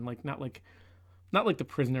tie-in. Like, not like The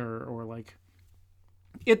Prisoner or like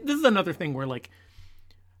it. This is another thing where like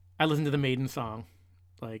I listened to the Maiden song.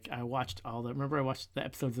 Like I watched I watched the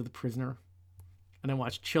episodes of The Prisoner, and I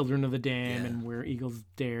watched Children of the Dam and Where Eagles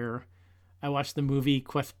Dare. I watched the movie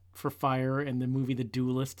Quest for Fire and the movie The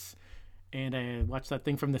Duelists, and I watched that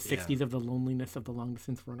thing from the '60s of The Loneliness of the Long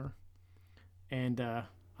Distance Runner. And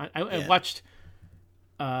I watched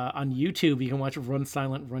on YouTube. You can watch Run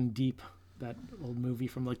Silent, Run Deep, that old movie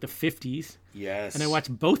from like the '50s. Yes. And I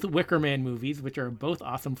watched both Wicker Man movies, which are both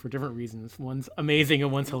awesome for different reasons. One's amazing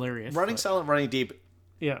and one's hilarious. Silent, Running Deep.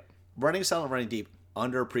 Yeah. Running Silent, Running Deep,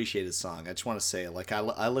 underappreciated song. I just want to say, like,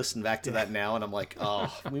 I listen back to that now, and I'm like,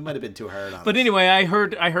 oh, we might have been too hard on it. But anyway, I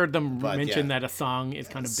heard them mention that a song is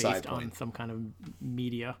kind of based on some kind of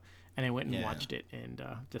media, and I went and Yeah. watched it, and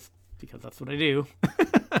just because that's what I do.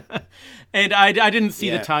 And I didn't see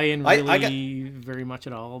the Yeah. tie-in I really very much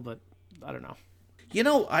at all, but I don't know. You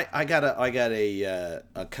know, I got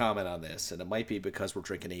a comment on this, and it might be because we're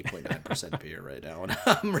drinking 8.9% beer right now, and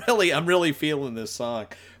I'm really feeling this song.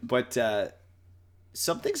 But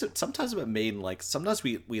sometimes about Maiden, like sometimes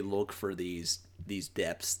we look for these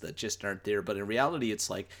depths that just aren't there, but in reality, it's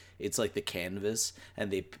like the canvas, and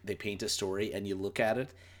they paint a story, and you look at it,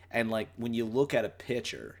 and like when you look at a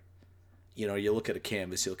picture, you know, you look at a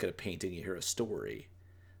canvas, you look at a painting, you hear a story.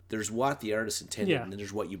 There's what the artist intended, Yeah. and then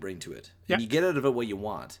there's what you bring to it, Yeah. and you get out of it what you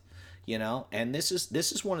want, you know. And this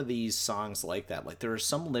is one of these songs like that. Like there are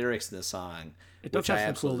some lyrics in the song It does which I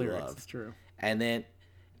have some cool absolutely lyrics. love, It's true. and then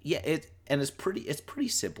it's pretty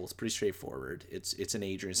simple. It's pretty straightforward. It's an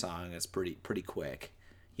Adrian song. It's pretty quick,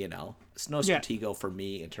 you know. It's no Yeah. Stratego for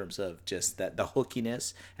me in terms of just that the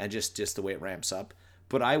hookiness and just the way it ramps up.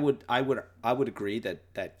 But I would agree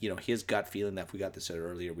that you know, his gut feeling that if we got this out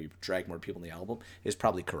earlier, we drag more people in the album is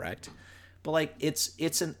probably correct. But like it's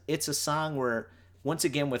a song where, once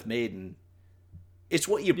again with Maiden, it's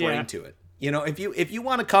what you bring Yeah. to it. You know, if you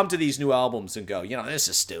want to come to these new albums and go, you know, this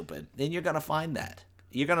is stupid, then you're gonna find that.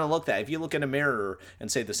 You're gonna look that. If you look in a mirror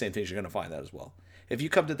and say the same things, you're gonna find that as well. If you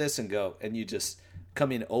come to this and go and you just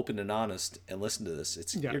come in open and honest and listen to this,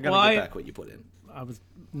 Yeah. you're gonna Well, get back what you put in. I was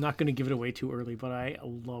not going to give it away too early, but I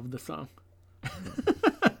love the song.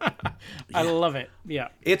 I love it. Yeah.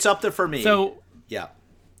 It's up there for me. So yeah.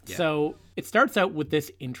 So it starts out with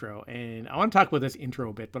this intro, and I want to talk about this intro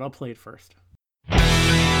a bit, but I'll play it first.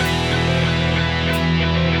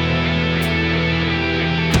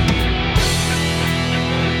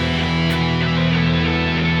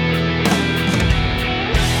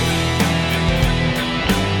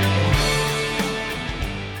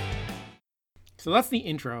 So that's the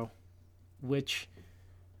intro, which,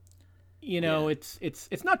 you know, it's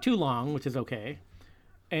not too long, which is okay.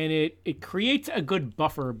 And it creates a good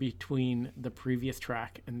buffer between the previous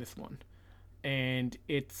track and this one. And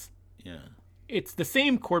it's the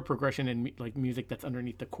same chord progression and like music that's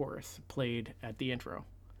underneath the chorus played at the intro.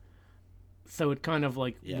 So it kind of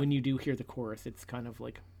like, when you do hear the chorus, it's kind of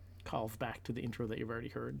like calls back to the intro that you've already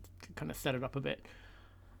heard, to kind of set it up a bit.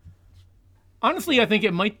 Honestly, I think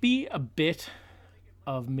it might be a bit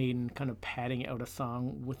of Maiden kind of padding out a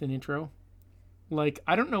song with an intro. Like,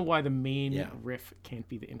 I don't know why the main riff can't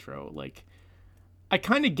be the intro. Like, I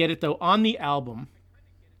kind of get it though. On the album,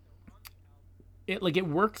 it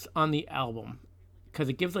works on the album because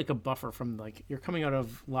it gives like a buffer from like you're coming out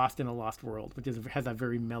of Lost in a Lost World, which has a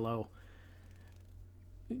very mellow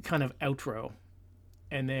kind of outro,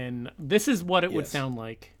 and then this is what it would sound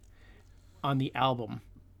like on the album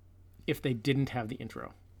if they didn't have the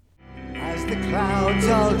intro. As the clouds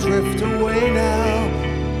all drift away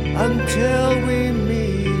now until we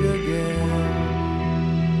meet again.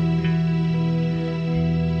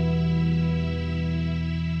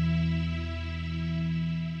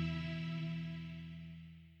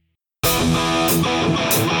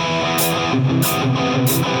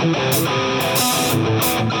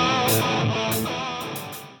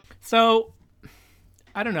 So,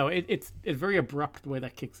 I don't know. It's very abrupt the way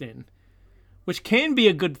that kicks in, which can be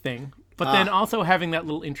a good thing. But then also having that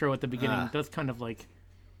little intro at the beginning does kind of like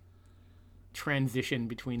transition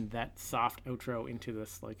between that soft outro into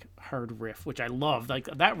this like hard riff, which I love. Like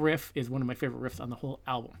that riff is one of my favorite riffs on the whole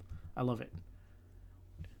album. I love it.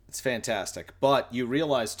 It's fantastic. But you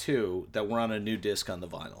realize too that we're on a new disc on the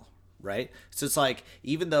vinyl, right? So it's like,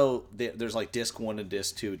 even though there's like disc 1 and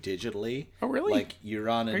disc 2 digitally, Oh, really? like you're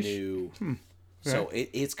on a new so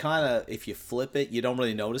it's kind of, if you flip it, you don't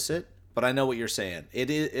really notice it. But I know what you're saying. It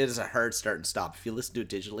is a hard start and stop. If you listen to it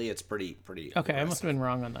digitally, it's pretty. Okay, I must have been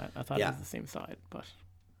wrong on that. I thought it was the same side, but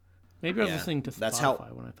maybe I was listening to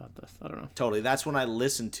Spotify when I thought this. I don't know. Totally. That's when I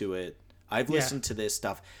listened to it. I've listened to this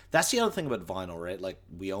stuff. That's the other thing about vinyl, right? Like,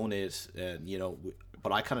 we own it, and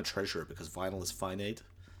but I kind of treasure it because vinyl is finite.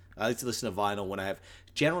 I like to listen to vinyl when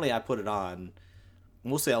generally I put it on.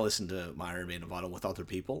 Mostly I listen to my Iron Maiden vinyl with other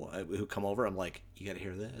people who come over. I'm like, you got to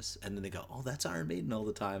hear this. And then they go, oh, that's Iron Maiden all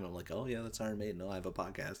the time. And I'm like, oh, yeah, that's Iron Maiden. No, I have a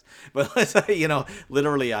podcast. But,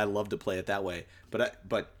 literally I love to play it that way.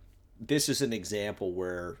 But this is an example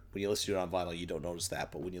where when you listen to it on vinyl, you don't notice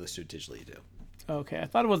that. But when you listen to it digitally, you do. Okay, I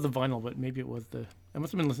thought it was the vinyl, but maybe it was I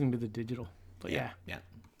must have been listening to the digital. But yeah.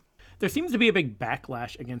 There seems to be a big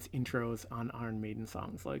backlash against intros on Iron Maiden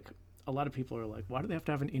songs. Like, a lot of people are like, why do they have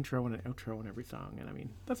to have an intro and an outro in every song? And I mean,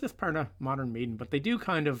 that's just part of modern Maiden, but they do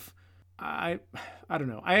kind of, I don't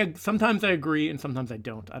know. Sometimes I agree and sometimes I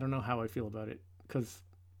don't. I don't know how I feel about it, because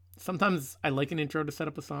sometimes I like an intro to set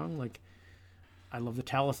up a song. Like, I love the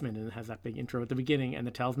Talisman, and it has that big intro at the beginning, and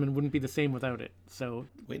the Talisman wouldn't be the same without it. So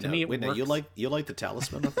to me, it works. You like the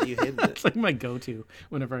Talisman? I thought you hated it. It's like my go-to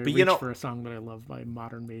whenever I reach for a song that I love by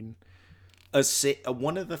modern Maiden.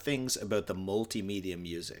 One of the things about the multimedia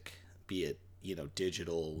music, be it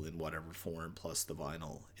digital in whatever form plus the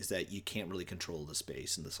vinyl, is that you can't really control the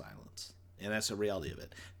space and the silence, and that's the reality of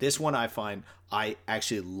it. This one, I find, I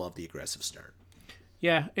actually love the aggressive start.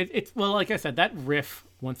 Yeah, it's well, like I said, that riff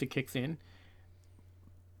once it kicks in.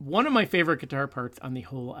 One of my favorite guitar parts on the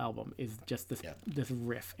whole album is just this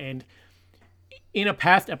riff. And in a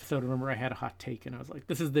past episode, remember, I had a hot take, and I was like,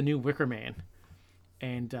 "This is the new Wicker Man,"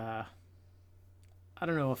 and I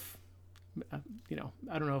don't know if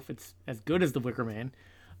I don't know if it's as good as the Wicker Man,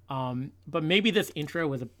 but maybe this intro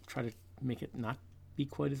was try to make it not be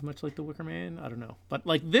quite as much like the Wicker Man. I don't know, but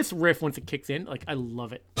like this riff once it kicks in, like I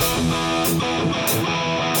love it.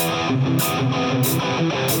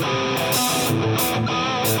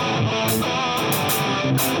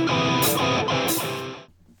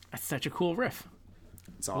 That's such a cool riff.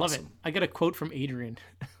 It's awesome. Love it. I got a quote from Adrian.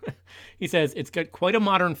 He says, "It's got quite a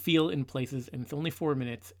modern feel in places, and it's only 4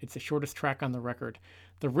 minutes. It's the shortest track on the record.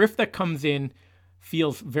 The riff that comes in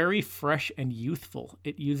feels very fresh and youthful.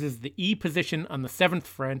 It uses the E position on the 7th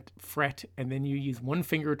fret, and then you use one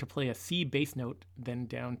finger to play a C bass note, then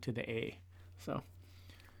down to the A." So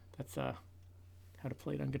that's how to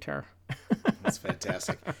play it on guitar. That's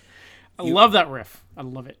fantastic. I love that riff. I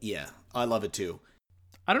love it. Yeah, I love it too.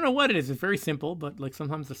 I don't know what it is. It's very simple, but like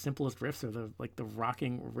sometimes the simplest riffs are the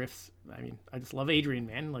rocking riffs. I mean, I just love Adrian,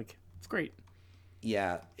 man. Like, it's great.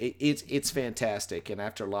 Yeah, it's fantastic. And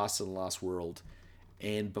after Lost in the Lost World,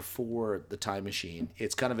 and before the Time Machine,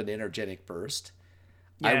 it's kind of an energetic burst.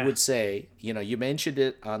 Yeah. I would say, you mentioned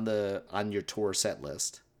it on your tour set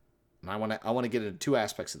list, and I want to get into two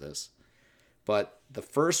aspects of this. But the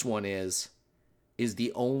first one is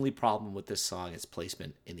the only problem with this song is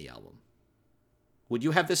placement in the album. Would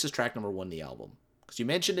you have this as track number 1 in the album? Because you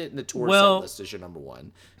mentioned it in the tour set list as your number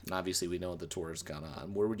 1, and obviously we know the tour has gone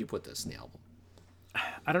on. Where would you put this in the album?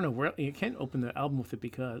 I don't know. Where you can't open the album with it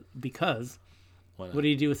because what do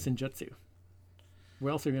you do with Senjutsu?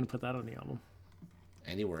 Where else are you going to put that on the album?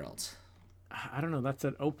 Anywhere else? I don't know. That's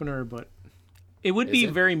an opener, but it would be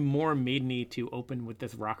very more Maiden-y to open with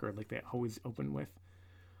this rocker like they always open with.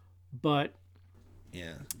 But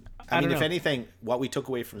yeah. I mean, if anything, what we took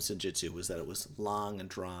away from Senjutsu was that it was long and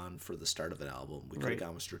drawn for the start of an album. We could have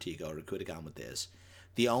gone with Stratego, or we could have gone with this.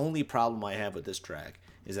 The only problem I have with this track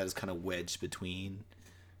is that it's kind of wedged between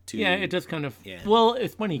two. Yeah, it does kind of. Yeah. Well,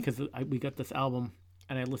 it's funny because we got this album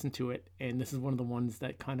and I listened to it, and this is one of the ones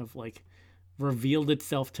that kind of like revealed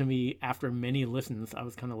itself to me after many listens. I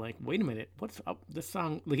was kind of like, wait a minute, what's up? This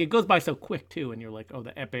song, like, it goes by so quick too, and you're like, oh,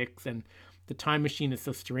 the epics, and the Time Machine is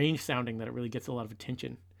so strange sounding that it really gets a lot of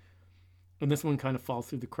attention. And this one kind of falls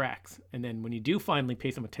through the cracks. And then when you do finally pay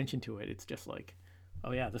some attention to it, it's just like,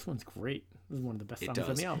 oh yeah, this one's great. This is one of the best songs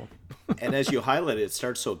on the album. And as you highlight it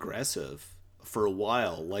starts so aggressive for a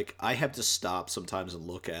while. Like, I have to stop sometimes and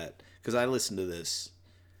look at, because I listen to this.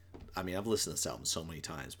 I mean, I've listened to this album so many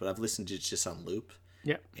times, but I've listened to it just on loop.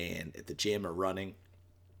 Yeah. And at the gym or running.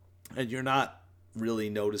 And you're not really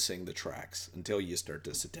noticing the tracks until you start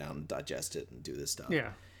to sit down and digest it and do this stuff.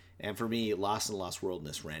 Yeah. And for me, Lost in the Lost World and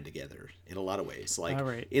this ran together in a lot of ways. Like,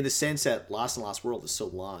 right. In the sense that Lost in the Lost World is so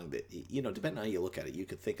long that, depending on how you look at it, you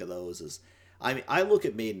could think of those as... I mean, I look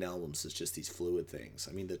at Maiden albums as just these fluid things.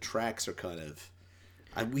 I mean, the tracks are kind of...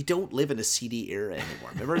 we don't live in a CD era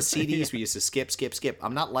anymore. Remember the CDs we used to skip?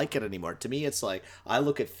 I'm not like it anymore. To me, it's like, I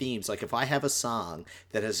look at themes. Like, if I have a song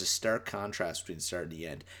that has a stark contrast between the start and the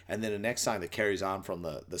end, and then the next song that carries on from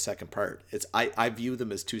the second part, I view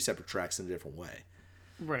them as two separate tracks in a different way.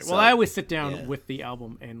 Right. So, well, I always sit down with the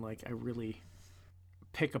album and, like, I really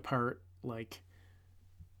pick apart, like,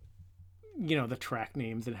 the track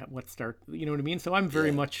names and what start, you know what I mean? So I'm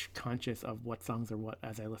very much conscious of what songs are what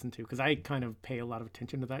as I listen to, because I kind of pay a lot of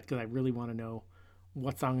attention to that, because I really want to know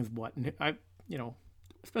what song is what. And I,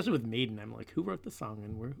 especially with Maiden, I'm like, who wrote the song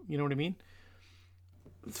and where, you know what I mean?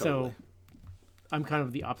 Totally. So I'm kind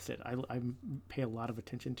of the opposite. I pay a lot of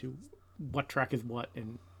attention to what track is what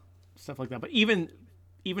and stuff like that. But even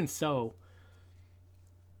so,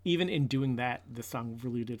 even in doing that, the song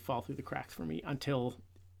really did fall through the cracks for me until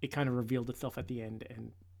it kind of revealed itself at the end.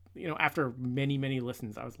 And, after many, many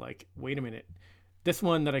listens, I was like, wait a minute, this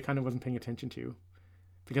one that I kind of wasn't paying attention to,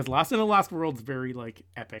 because Lost in the Lost World's very, like,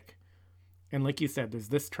 epic. And like you said, there's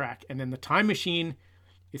this track, and then the Time Machine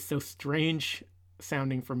is so strange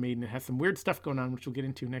sounding for Maiden. It has some weird stuff going on, which we'll get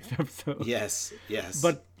into next episode. Yes.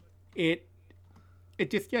 But it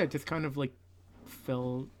just kind of like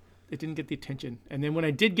fell. didn't get the attention. And then when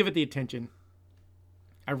I did give it the attention,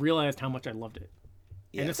 I realized how much I loved it.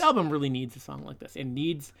 And this album really needs a song like this. It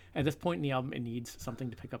needs, at this point in the album, it needs something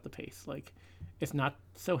to pick up the pace. Like, it's not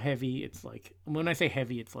so heavy. It's like, when I say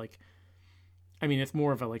heavy, it's like, I mean, it's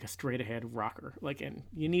more of a straight ahead rocker. Like, and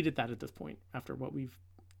you needed that at this point after what we've,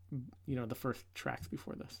 the first tracks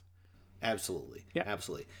before this. Absolutely. Yeah.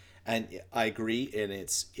 Absolutely. And I agree. And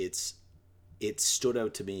it stood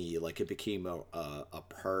out to me. Like, it became a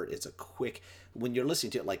part. It's a quick, when you're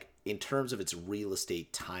listening to it, like, in terms of its real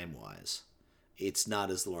estate time wise, it's not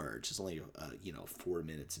as large. It's only 4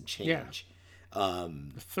 minutes and change. Yeah.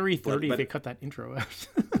 3:30 if they cut that intro out.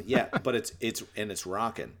 Yeah, but it's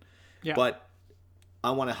rocking. Yeah. But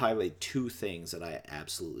I want to highlight two things that I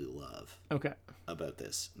absolutely love. Okay. About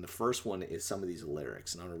this. And the first one is some of these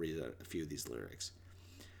lyrics, and I'm gonna read a few of these lyrics.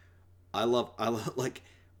 I love like,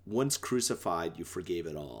 once crucified, you forgave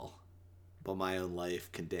it all, but my own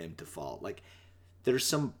life condemned to fall. Like, there's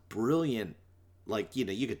some brilliant, like,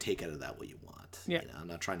 you could take out of that what you want. Yeah. I'm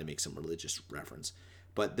not trying to make some religious reference,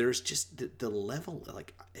 but there's just the level.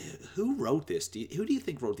 Like, who wrote this? Who do you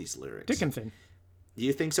think wrote these lyrics? Dickinson. Do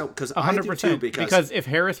you think so? Because 100%. Because if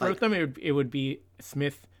Harris wrote them, it would be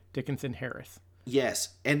Smith, Dickinson, Harris. Yes,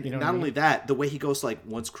 and not only that, the way he goes, like,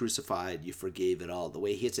 once crucified, you forgave it all. The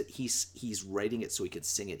way he hits it, he's writing it so he can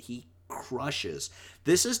sing it. He crushes.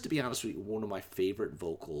 This is, to be honest with you, one of my favorite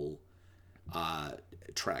vocal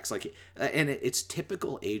tracks. Like, and it's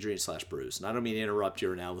typical Adrian / Bruce. And I don't mean to interrupt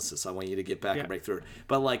your analysis. I want you to get back and break through it.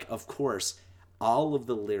 But, like, of course, all of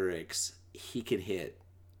the lyrics he can hit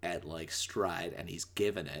at, like, stride, and he's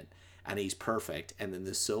given it. And he's perfect, and then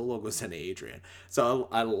the solo goes into Adrian. So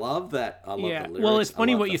I love that. I love the lyrics. Well, it's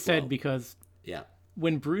funny what you said, because yeah,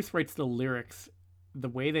 when Bruce writes the lyrics, the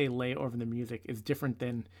way they lay over the music is different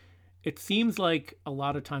than. It seems like a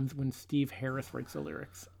lot of times when Steve Harris writes the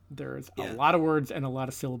lyrics, there's a lot of words and a lot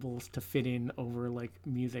of syllables to fit in over, like,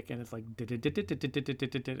 music, and it's like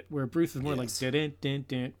where Bruce is more like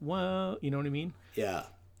whoa, you know what I mean? Yeah.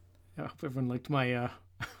 I hope everyone liked my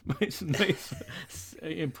nice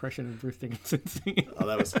impression of Bruce Dickinson singing.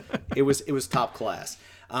 Oh, it was top class.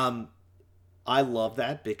 I love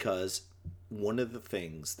that, because one of the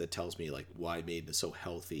things that tells me, like, why Maiden is so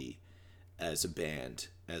healthy as a band,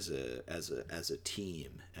 as a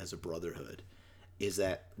team, as a brotherhood, is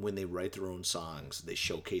that when they write their own songs, they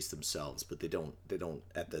showcase themselves, but they don't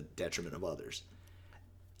at the detriment of others.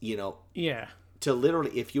 Yeah. To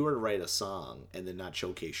literally, if you were to write a song and then not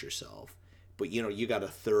showcase yourself, but you got a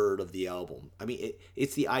third of the album. I mean,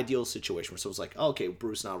 it's the ideal situation where someone's like, oh, okay,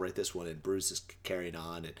 Bruce and I'll write this one, and Bruce is carrying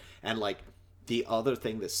on, and like, the other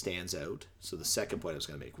thing that stands out. So the second point I was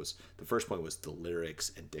going to make was, the first point was the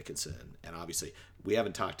lyrics and Dickinson, and obviously we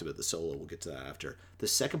haven't talked about the solo. We'll get to that after. The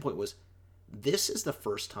second point was, this is the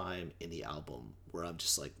first time in the album where I'm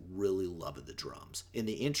just, like, really loving the drums. In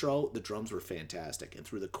the intro, the drums were fantastic, and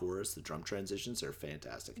through the chorus, the drum transitions are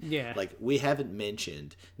fantastic. Yeah. Like, we haven't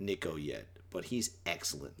mentioned Nico yet, but he's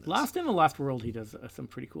excellent in this. Lost in the Lost World, he does some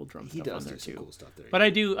pretty cool drum stuff on there, some too. cool stuff there. But I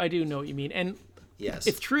do know what you mean, and yes,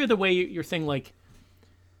 it's true the way you're saying, like,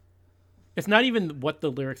 it's not even what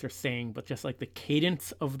the lyrics are saying, but just, like, the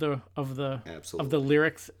cadence of the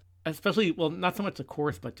lyrics, especially, well, not so much the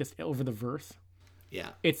chorus, but just over the verse.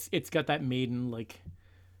 Yeah, it's got that Maiden, like,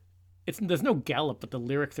 there's no gallop, but the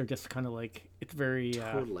lyrics are just kind of like, it's very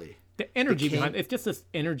totally. The energy behind it's just this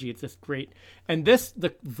energy. It's just great. And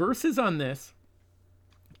the verses on this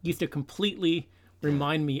used to completely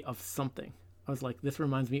remind me of something. I was like, this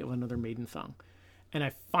reminds me of another Maiden song. And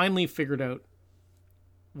I finally figured out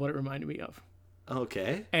what it reminded me of.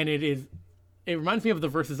 Okay. And it reminds me of the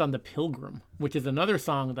verses on The Pilgrim, which is another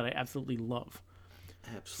song that I absolutely love.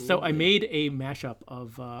 Absolutely. So I made a mashup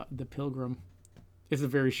of The Pilgrim. It's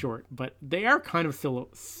very short, but they are kind of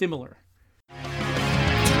similar.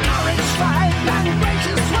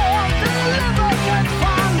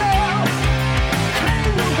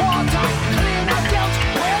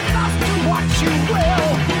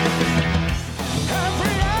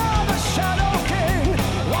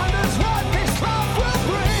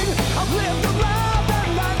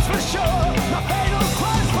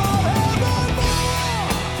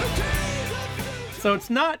 So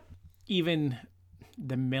it's not even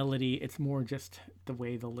the melody, it's more just the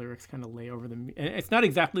way the lyrics kind of lay over them. It's not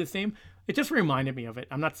exactly the same. It just reminded me of it.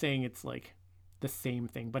 I'm not saying it's like the same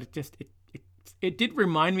thing, but it did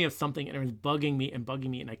remind me of something, and it was bugging me,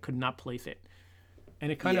 and I could not place it.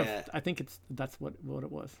 And it kind of, I think that's what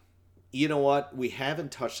it was. You know what? We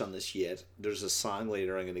haven't touched on this yet. There's a song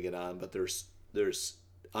later I'm going to get on, but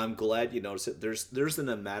I'm glad you noticed it. There's in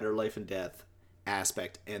A Matter of Life and Death,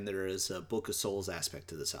 aspect and there is a Book of Souls aspect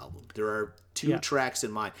to this album. There are two Yeah. tracks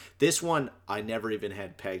in mind. This one I never even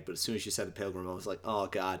had pegged, but as soon as you said The Pilgrim, I was like, oh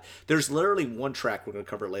god. There's literally one track we're gonna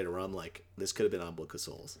cover later where I'm like, this could have been on Book of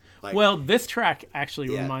Souls. Like, Well, this track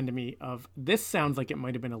actually Yeah. reminded me of. This sounds like it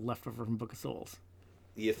might have been a leftover from Book of Souls.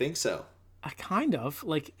 you think so? I kind of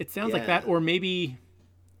like it sounds like Yeah. that, or maybe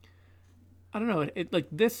I don't know. It like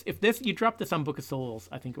this. If this you drop this on Book of Souls,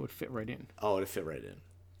 I think it would fit right in. Oh, it'd fit right in.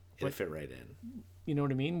 It'd fit right in. You know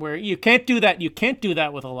what I mean? Where you can't do that. You can't do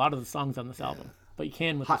that with a lot of the songs on this album, but you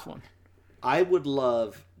can with this one. I would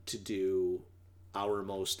love to do our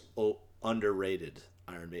most underrated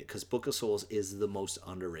Iron Maiden, because Book of Souls is the most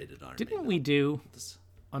underrated Iron Didn't Maiden. we do Did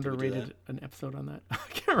underrated that? an episode on that? I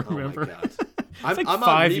can't Oh my remember. god. It's like I'm on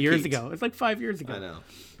 5 years repeat. ago. It's like 5 years ago. I know.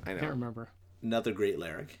 I can't remember. Another great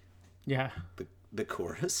lyric. Yeah. The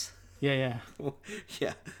chorus. Yeah.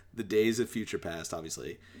 Yeah. The days of future past,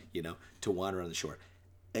 obviously, to wander on the shore.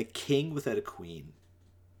 A king without a queen,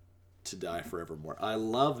 to die forevermore. I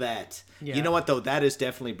love that. Yeah. You know what, though? That is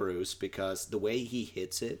definitely Bruce, because the way he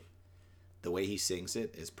hits it, the way he sings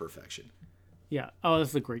it, is perfection. Yeah. Oh, this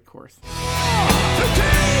is a great chorus.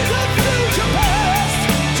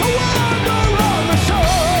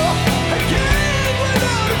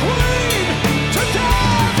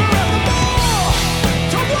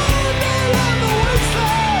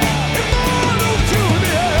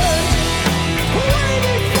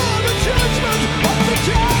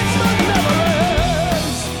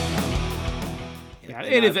 Yeah,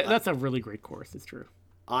 it is. That's a really great chorus. It's true.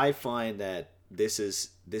 I find that this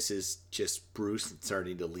is just Bruce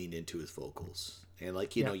starting to lean into his vocals, and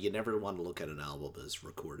you never want to look at an album as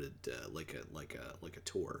recorded like a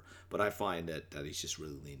tour, but I find that he's just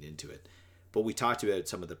really leaned into it. But we talked about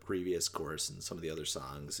some of the previous chorus and some of the other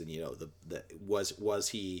songs, and was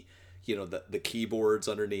he the keyboards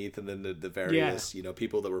underneath, and then the various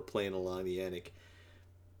people that were playing along the Yannick.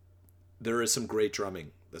 There is some great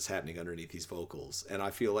drumming that's happening underneath these vocals, and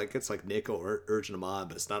I feel like it's like Nico urging them on,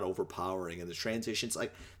 but it's not overpowering. And the transitions,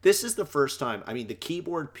 like, this is the first time. I mean, the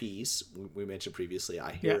keyboard piece we mentioned previously,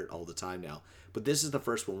 I hear it all the time now, but this is the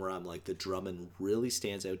first one where I'm like, the drumming really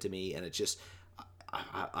stands out to me, and it just,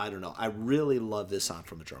 I don't know, I really love this song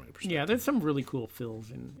from a drumming perspective. Yeah, there's some really cool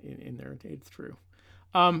fills in there. It's true.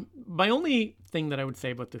 My only thing that I would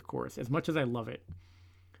say about the chorus, as much as I love it,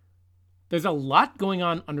 there's a lot going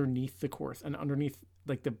on underneath the chorus and underneath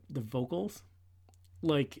like the vocals.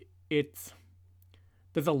 Like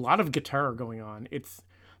there's a lot of guitar going on.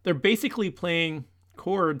 They're basically playing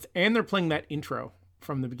chords and they're playing that intro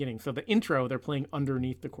from the beginning. So the intro they're playing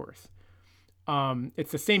underneath the chorus.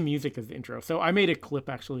 It's the same music as the intro. So I made a clip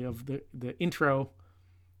actually of the intro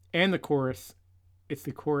and the chorus. It's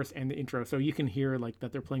the chorus and the intro, so you can hear like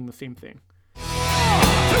that they're playing the same thing.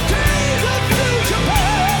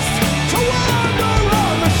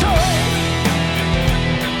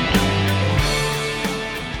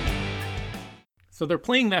 So they're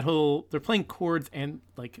playing chords, and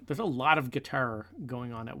like there's a lot of guitar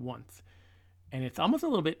going on at once. And it's almost a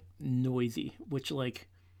little bit noisy, which like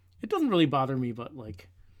it doesn't really bother me, but like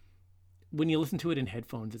when you listen to it in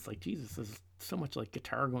headphones, it's like, Jesus, there's so much like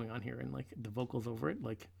guitar going on here and like the vocals over it.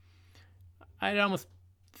 Like I'd almost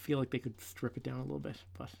feel like they could strip it down a little bit,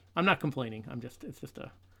 but I'm not complaining. It's just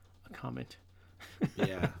a comment.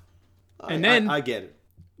 Yeah. And then I get it.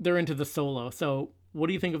 They're into the solo. So what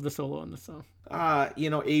do you think of the solo on this song?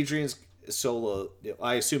 Adrian's solo,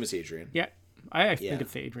 I assume it's Adrian. Yeah. I think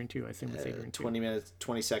it's Adrian too. I assume it's Adrian too. 20 minutes,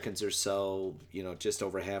 20 seconds or so, just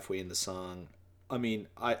over halfway in the song. I mean,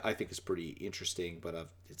 I think it's pretty interesting, but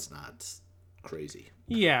it's not crazy.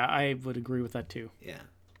 Yeah, I would agree with that too. Yeah.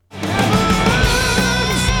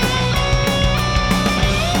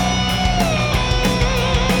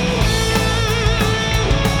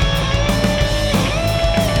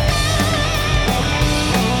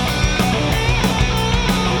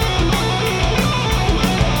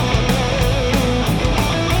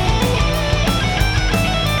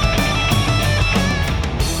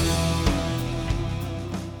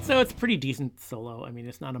 So it's a pretty decent solo. I mean,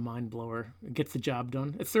 it's not a mind blower. It gets the job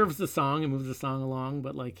done. It serves the song and moves the song along,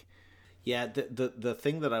 but like, yeah, the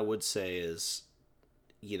thing that I would say is,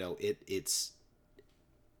 it's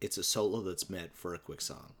a solo that's meant for a quick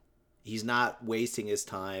song. He's not wasting his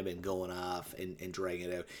time and going off and dragging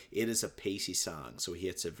it out. It is a pacey song, so he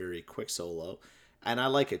hits a very quick solo, and I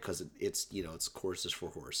like it because it's horses for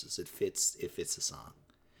horses. It fits the song.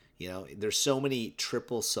 There's so many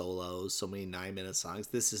triple solos, so many 9-minute songs.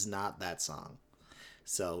 This is not that song.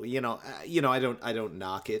 So, I don't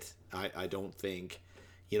knock it. I don't think,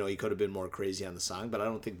 You know, he could have been more crazy on the song, but I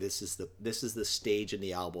don't think this is the stage in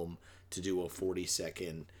the album to do a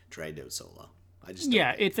 40-second dragged out solo. I just don't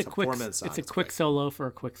think. it's a quick 4-minute song. it's a quick solo for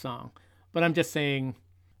a quick song. But I'm just saying,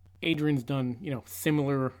 Adrian's done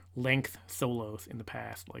similar length solos in the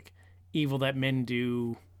past, like Evil That Men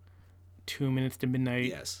Do, 2 Minutes to Midnight.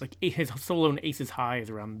 Yes. Like his solo in Aces High is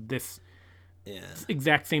around this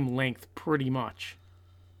exact same length, pretty much.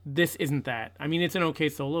 This isn't that. I mean, it's an okay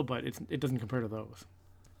solo, but it doesn't compare to those.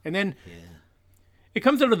 And then it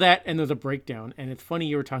comes out of that, and there's a breakdown. And it's funny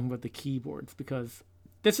you were talking about the keyboards, because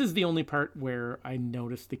this is the only part where I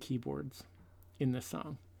noticed the keyboards in this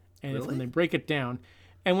song. And it's when they break it down.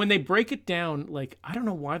 And when they break it down, like, I don't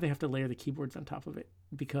know why they have to layer the keyboards on top of it,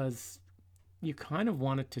 because you kind of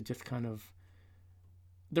want it to just kind of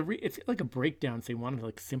it's like a breakdown, so you want to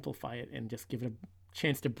like simplify it and just give it a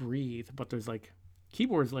chance to breathe. But there's like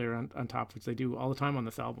keyboards layer on top, which they do all the time on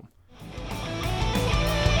this album.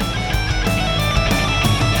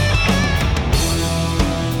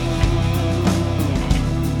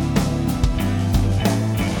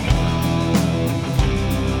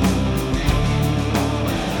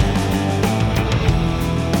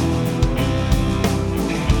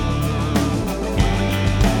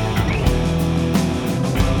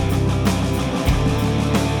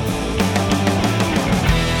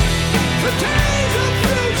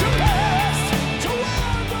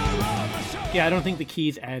 Yeah, I don't think the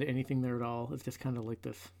keys add anything there at all. It's just kind of like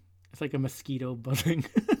this. It's like a mosquito buzzing.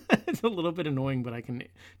 It's a little bit annoying, but I can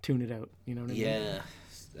tune it out. You know what I mean? Yeah.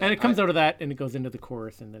 And it comes out of that, and it goes into the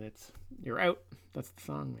chorus, and then you're out. That's the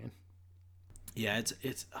song, man. Yeah,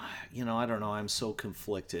 it's I don't know. I'm so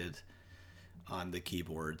conflicted on the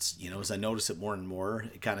keyboards. As I notice it more and more,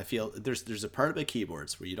 it kind of feel there's a part of the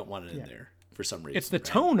keyboards where you don't want it in there for some reason. It's the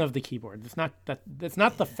tone of the keyboard. It's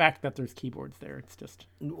not the fact that there's keyboards there. It's just,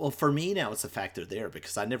 well, for me now it's the fact they're there,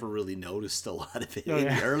 because I never really noticed a lot of it in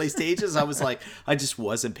the early stages. I was like, I just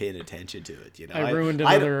wasn't paying attention to it. I ruined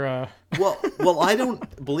another. Well, I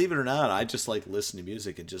don't, believe it or not, I just like listen to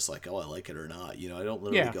music and just like, oh, I like it or not. I don't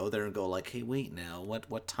literally go there and go like, hey, wait now,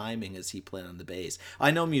 what timing is he playing on the bass?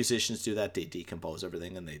 I know musicians do that. They decompose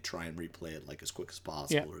everything and they try and replay it like as quick as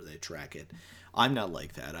possible, or they track it. I'm not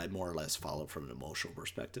like that. I more or less follow from an emotional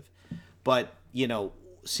perspective. But,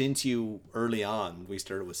 since early on, we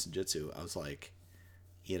started with Senjutsu, I was like,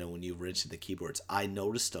 when you mentioned the keyboards, I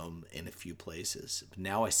noticed them in a few places. But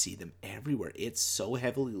now I see them everywhere. It's so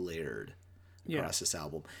heavily layered across this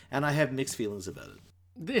album. And I have mixed feelings about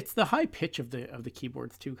it. It's the high pitch of the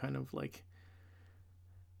keyboards too, kind of like.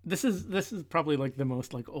 This is probably like the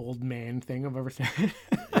most like old man thing I've ever said.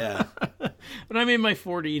 Yeah. But I'm in my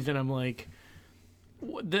 40s and I'm like,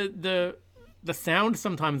 the sound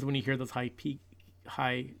sometimes when you hear those high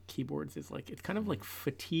keyboards is like, it's kind of like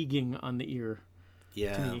fatiguing on the ear.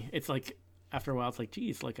 Yeah. To me, it's like after a while, it's like,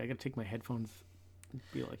 geez, like I got to take my headphones. And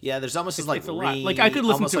be like, yeah, there's almost it's a lot. Like I could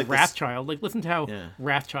listen to like Wrathchild. Like listen to how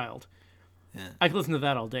Wrathchild. Yeah. I could listen to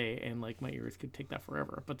that all day, and like my ears could take that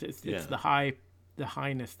forever. But it's the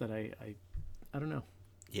highness that I don't know.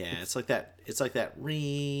 Yeah, it's like that. It's like that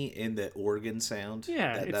ring in the organ sound.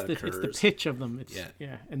 Yeah, that it's the pitch of them. It's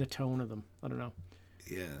and the tone of them. I don't know.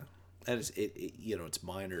 Yeah, that is it. It's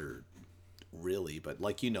minor, really, but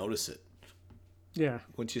like you notice it. Yeah.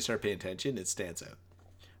 Once you start paying attention, it stands out.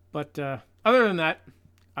 But other than that,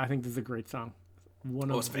 I think this is a great song.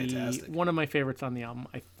 It's fantastic. One of my favorites on the album,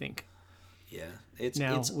 I think. Yeah,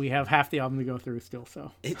 we have half the album to go through still,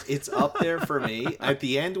 so it's up there for me. At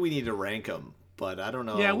the end, we need to rank them, but I don't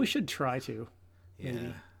know. Yeah, we should try to. Yeah,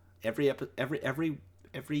 maybe.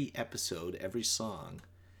 every episode, every song,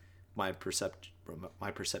 my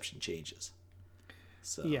perception changes.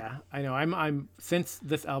 So yeah, I know. I'm since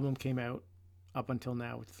this album came out up until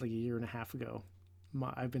now, which is like a year and a half ago.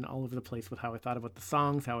 I've been all over the place with how I thought about the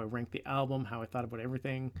songs, how I ranked the album, how I thought about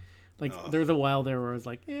everything. Like, there's a while there where I was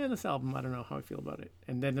like, this album, I don't know how I feel about it.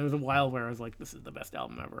 And then there was a while where I was like, this is the best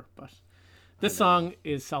album ever. But this song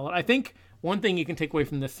is solid. I think one thing you can take away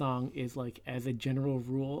from this song is, like, as a general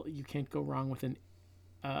rule, you can't go wrong with an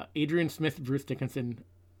Adrian Smith, Bruce Dickinson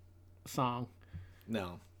song.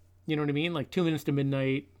 No. You know what I mean? Like, 2 Minutes to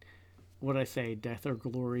Midnight, what did I say? Death or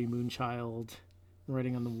Glory, Moonchild,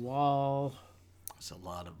 Writing on the Wall. There's a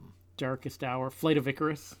lot of them. Darkest Hour, Flight of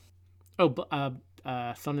Icarus. Oh,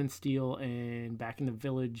 Sun and Steel and Back in the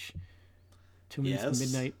Village, 2 Minutes to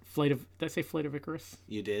Midnight, did I say Flight of Icarus?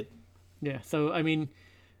 You did? Yeah, so, I mean,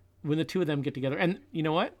 when the two of them get together, and you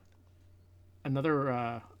know what?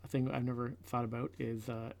 Another thing I've never thought about is,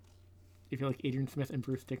 if you like Adrian Smith and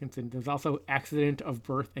Bruce Dickinson, there's also Accident of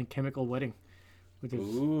Birth and Chemical Wedding. Which is,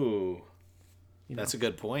 ooh, that's a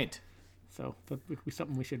good point. So that would be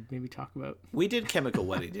something we should maybe talk about. We did Chemical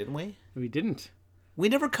Wedding, didn't we? We didn't. We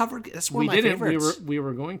never covered. That's one We of my didn't. favorites. We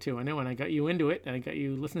were going to. I know, and I got you into it, and I got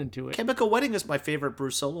you listening to it. Chemical Wedding is my favorite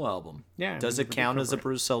Bruce solo album. Yeah. Does it count as a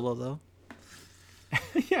Bruce solo though?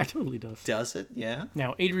 Yeah, it totally does. Does it? Yeah.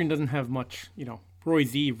 Now, Adrian doesn't have much. Roy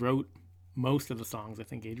Z wrote most of the songs. I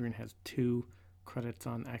think Adrian has 2 credits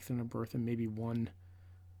on Accident of Birth and maybe one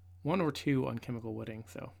or 2 on Chemical Wedding.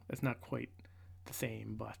 So it's not quite the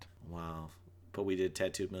same, but Wow. But we did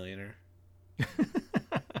Tattooed Millionaire.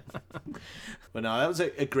 But no, that was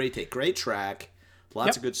a great take. Great track.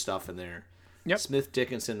 Lots of good stuff in there. Yep. Smith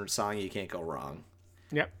Dickinson song, you can't go wrong.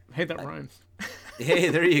 yep. Hey, that rhymes. Hey,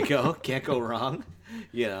 there you go. Can't go wrong.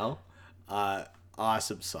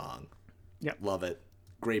 Awesome song. Yep. Love it.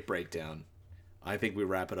 Great breakdown. I think we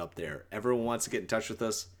wrap it up there. Everyone wants to get in touch with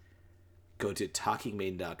us, go to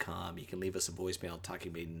talkingmaiden.com. You can leave us a voicemail at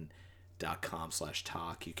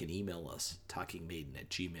talkingmaiden.com/talk. You can email us,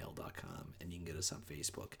 talkingmaiden@gmail.com. And you can get us on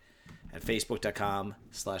Facebook at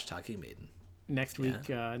facebook.com/talkingmaiden. Next week,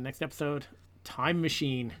 next episode, Time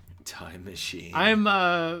Machine. Time Machine. I'm,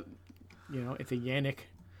 it's a Yannick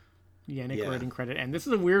writing credit. And this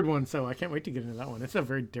is a weird one, so I can't wait to get into that one. It's a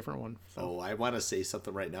very different one. So. Oh, I want to say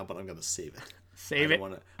something right now, but I'm going to save it. Save it.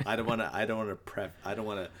 I don't want to,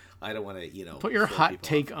 Put your throw hot people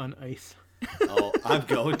take off. on ice. Oh, I'm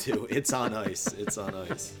going to. It's on ice. It's on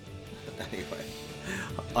ice. Anyway,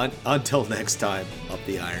 until next time, up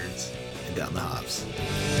the irons and down the hops.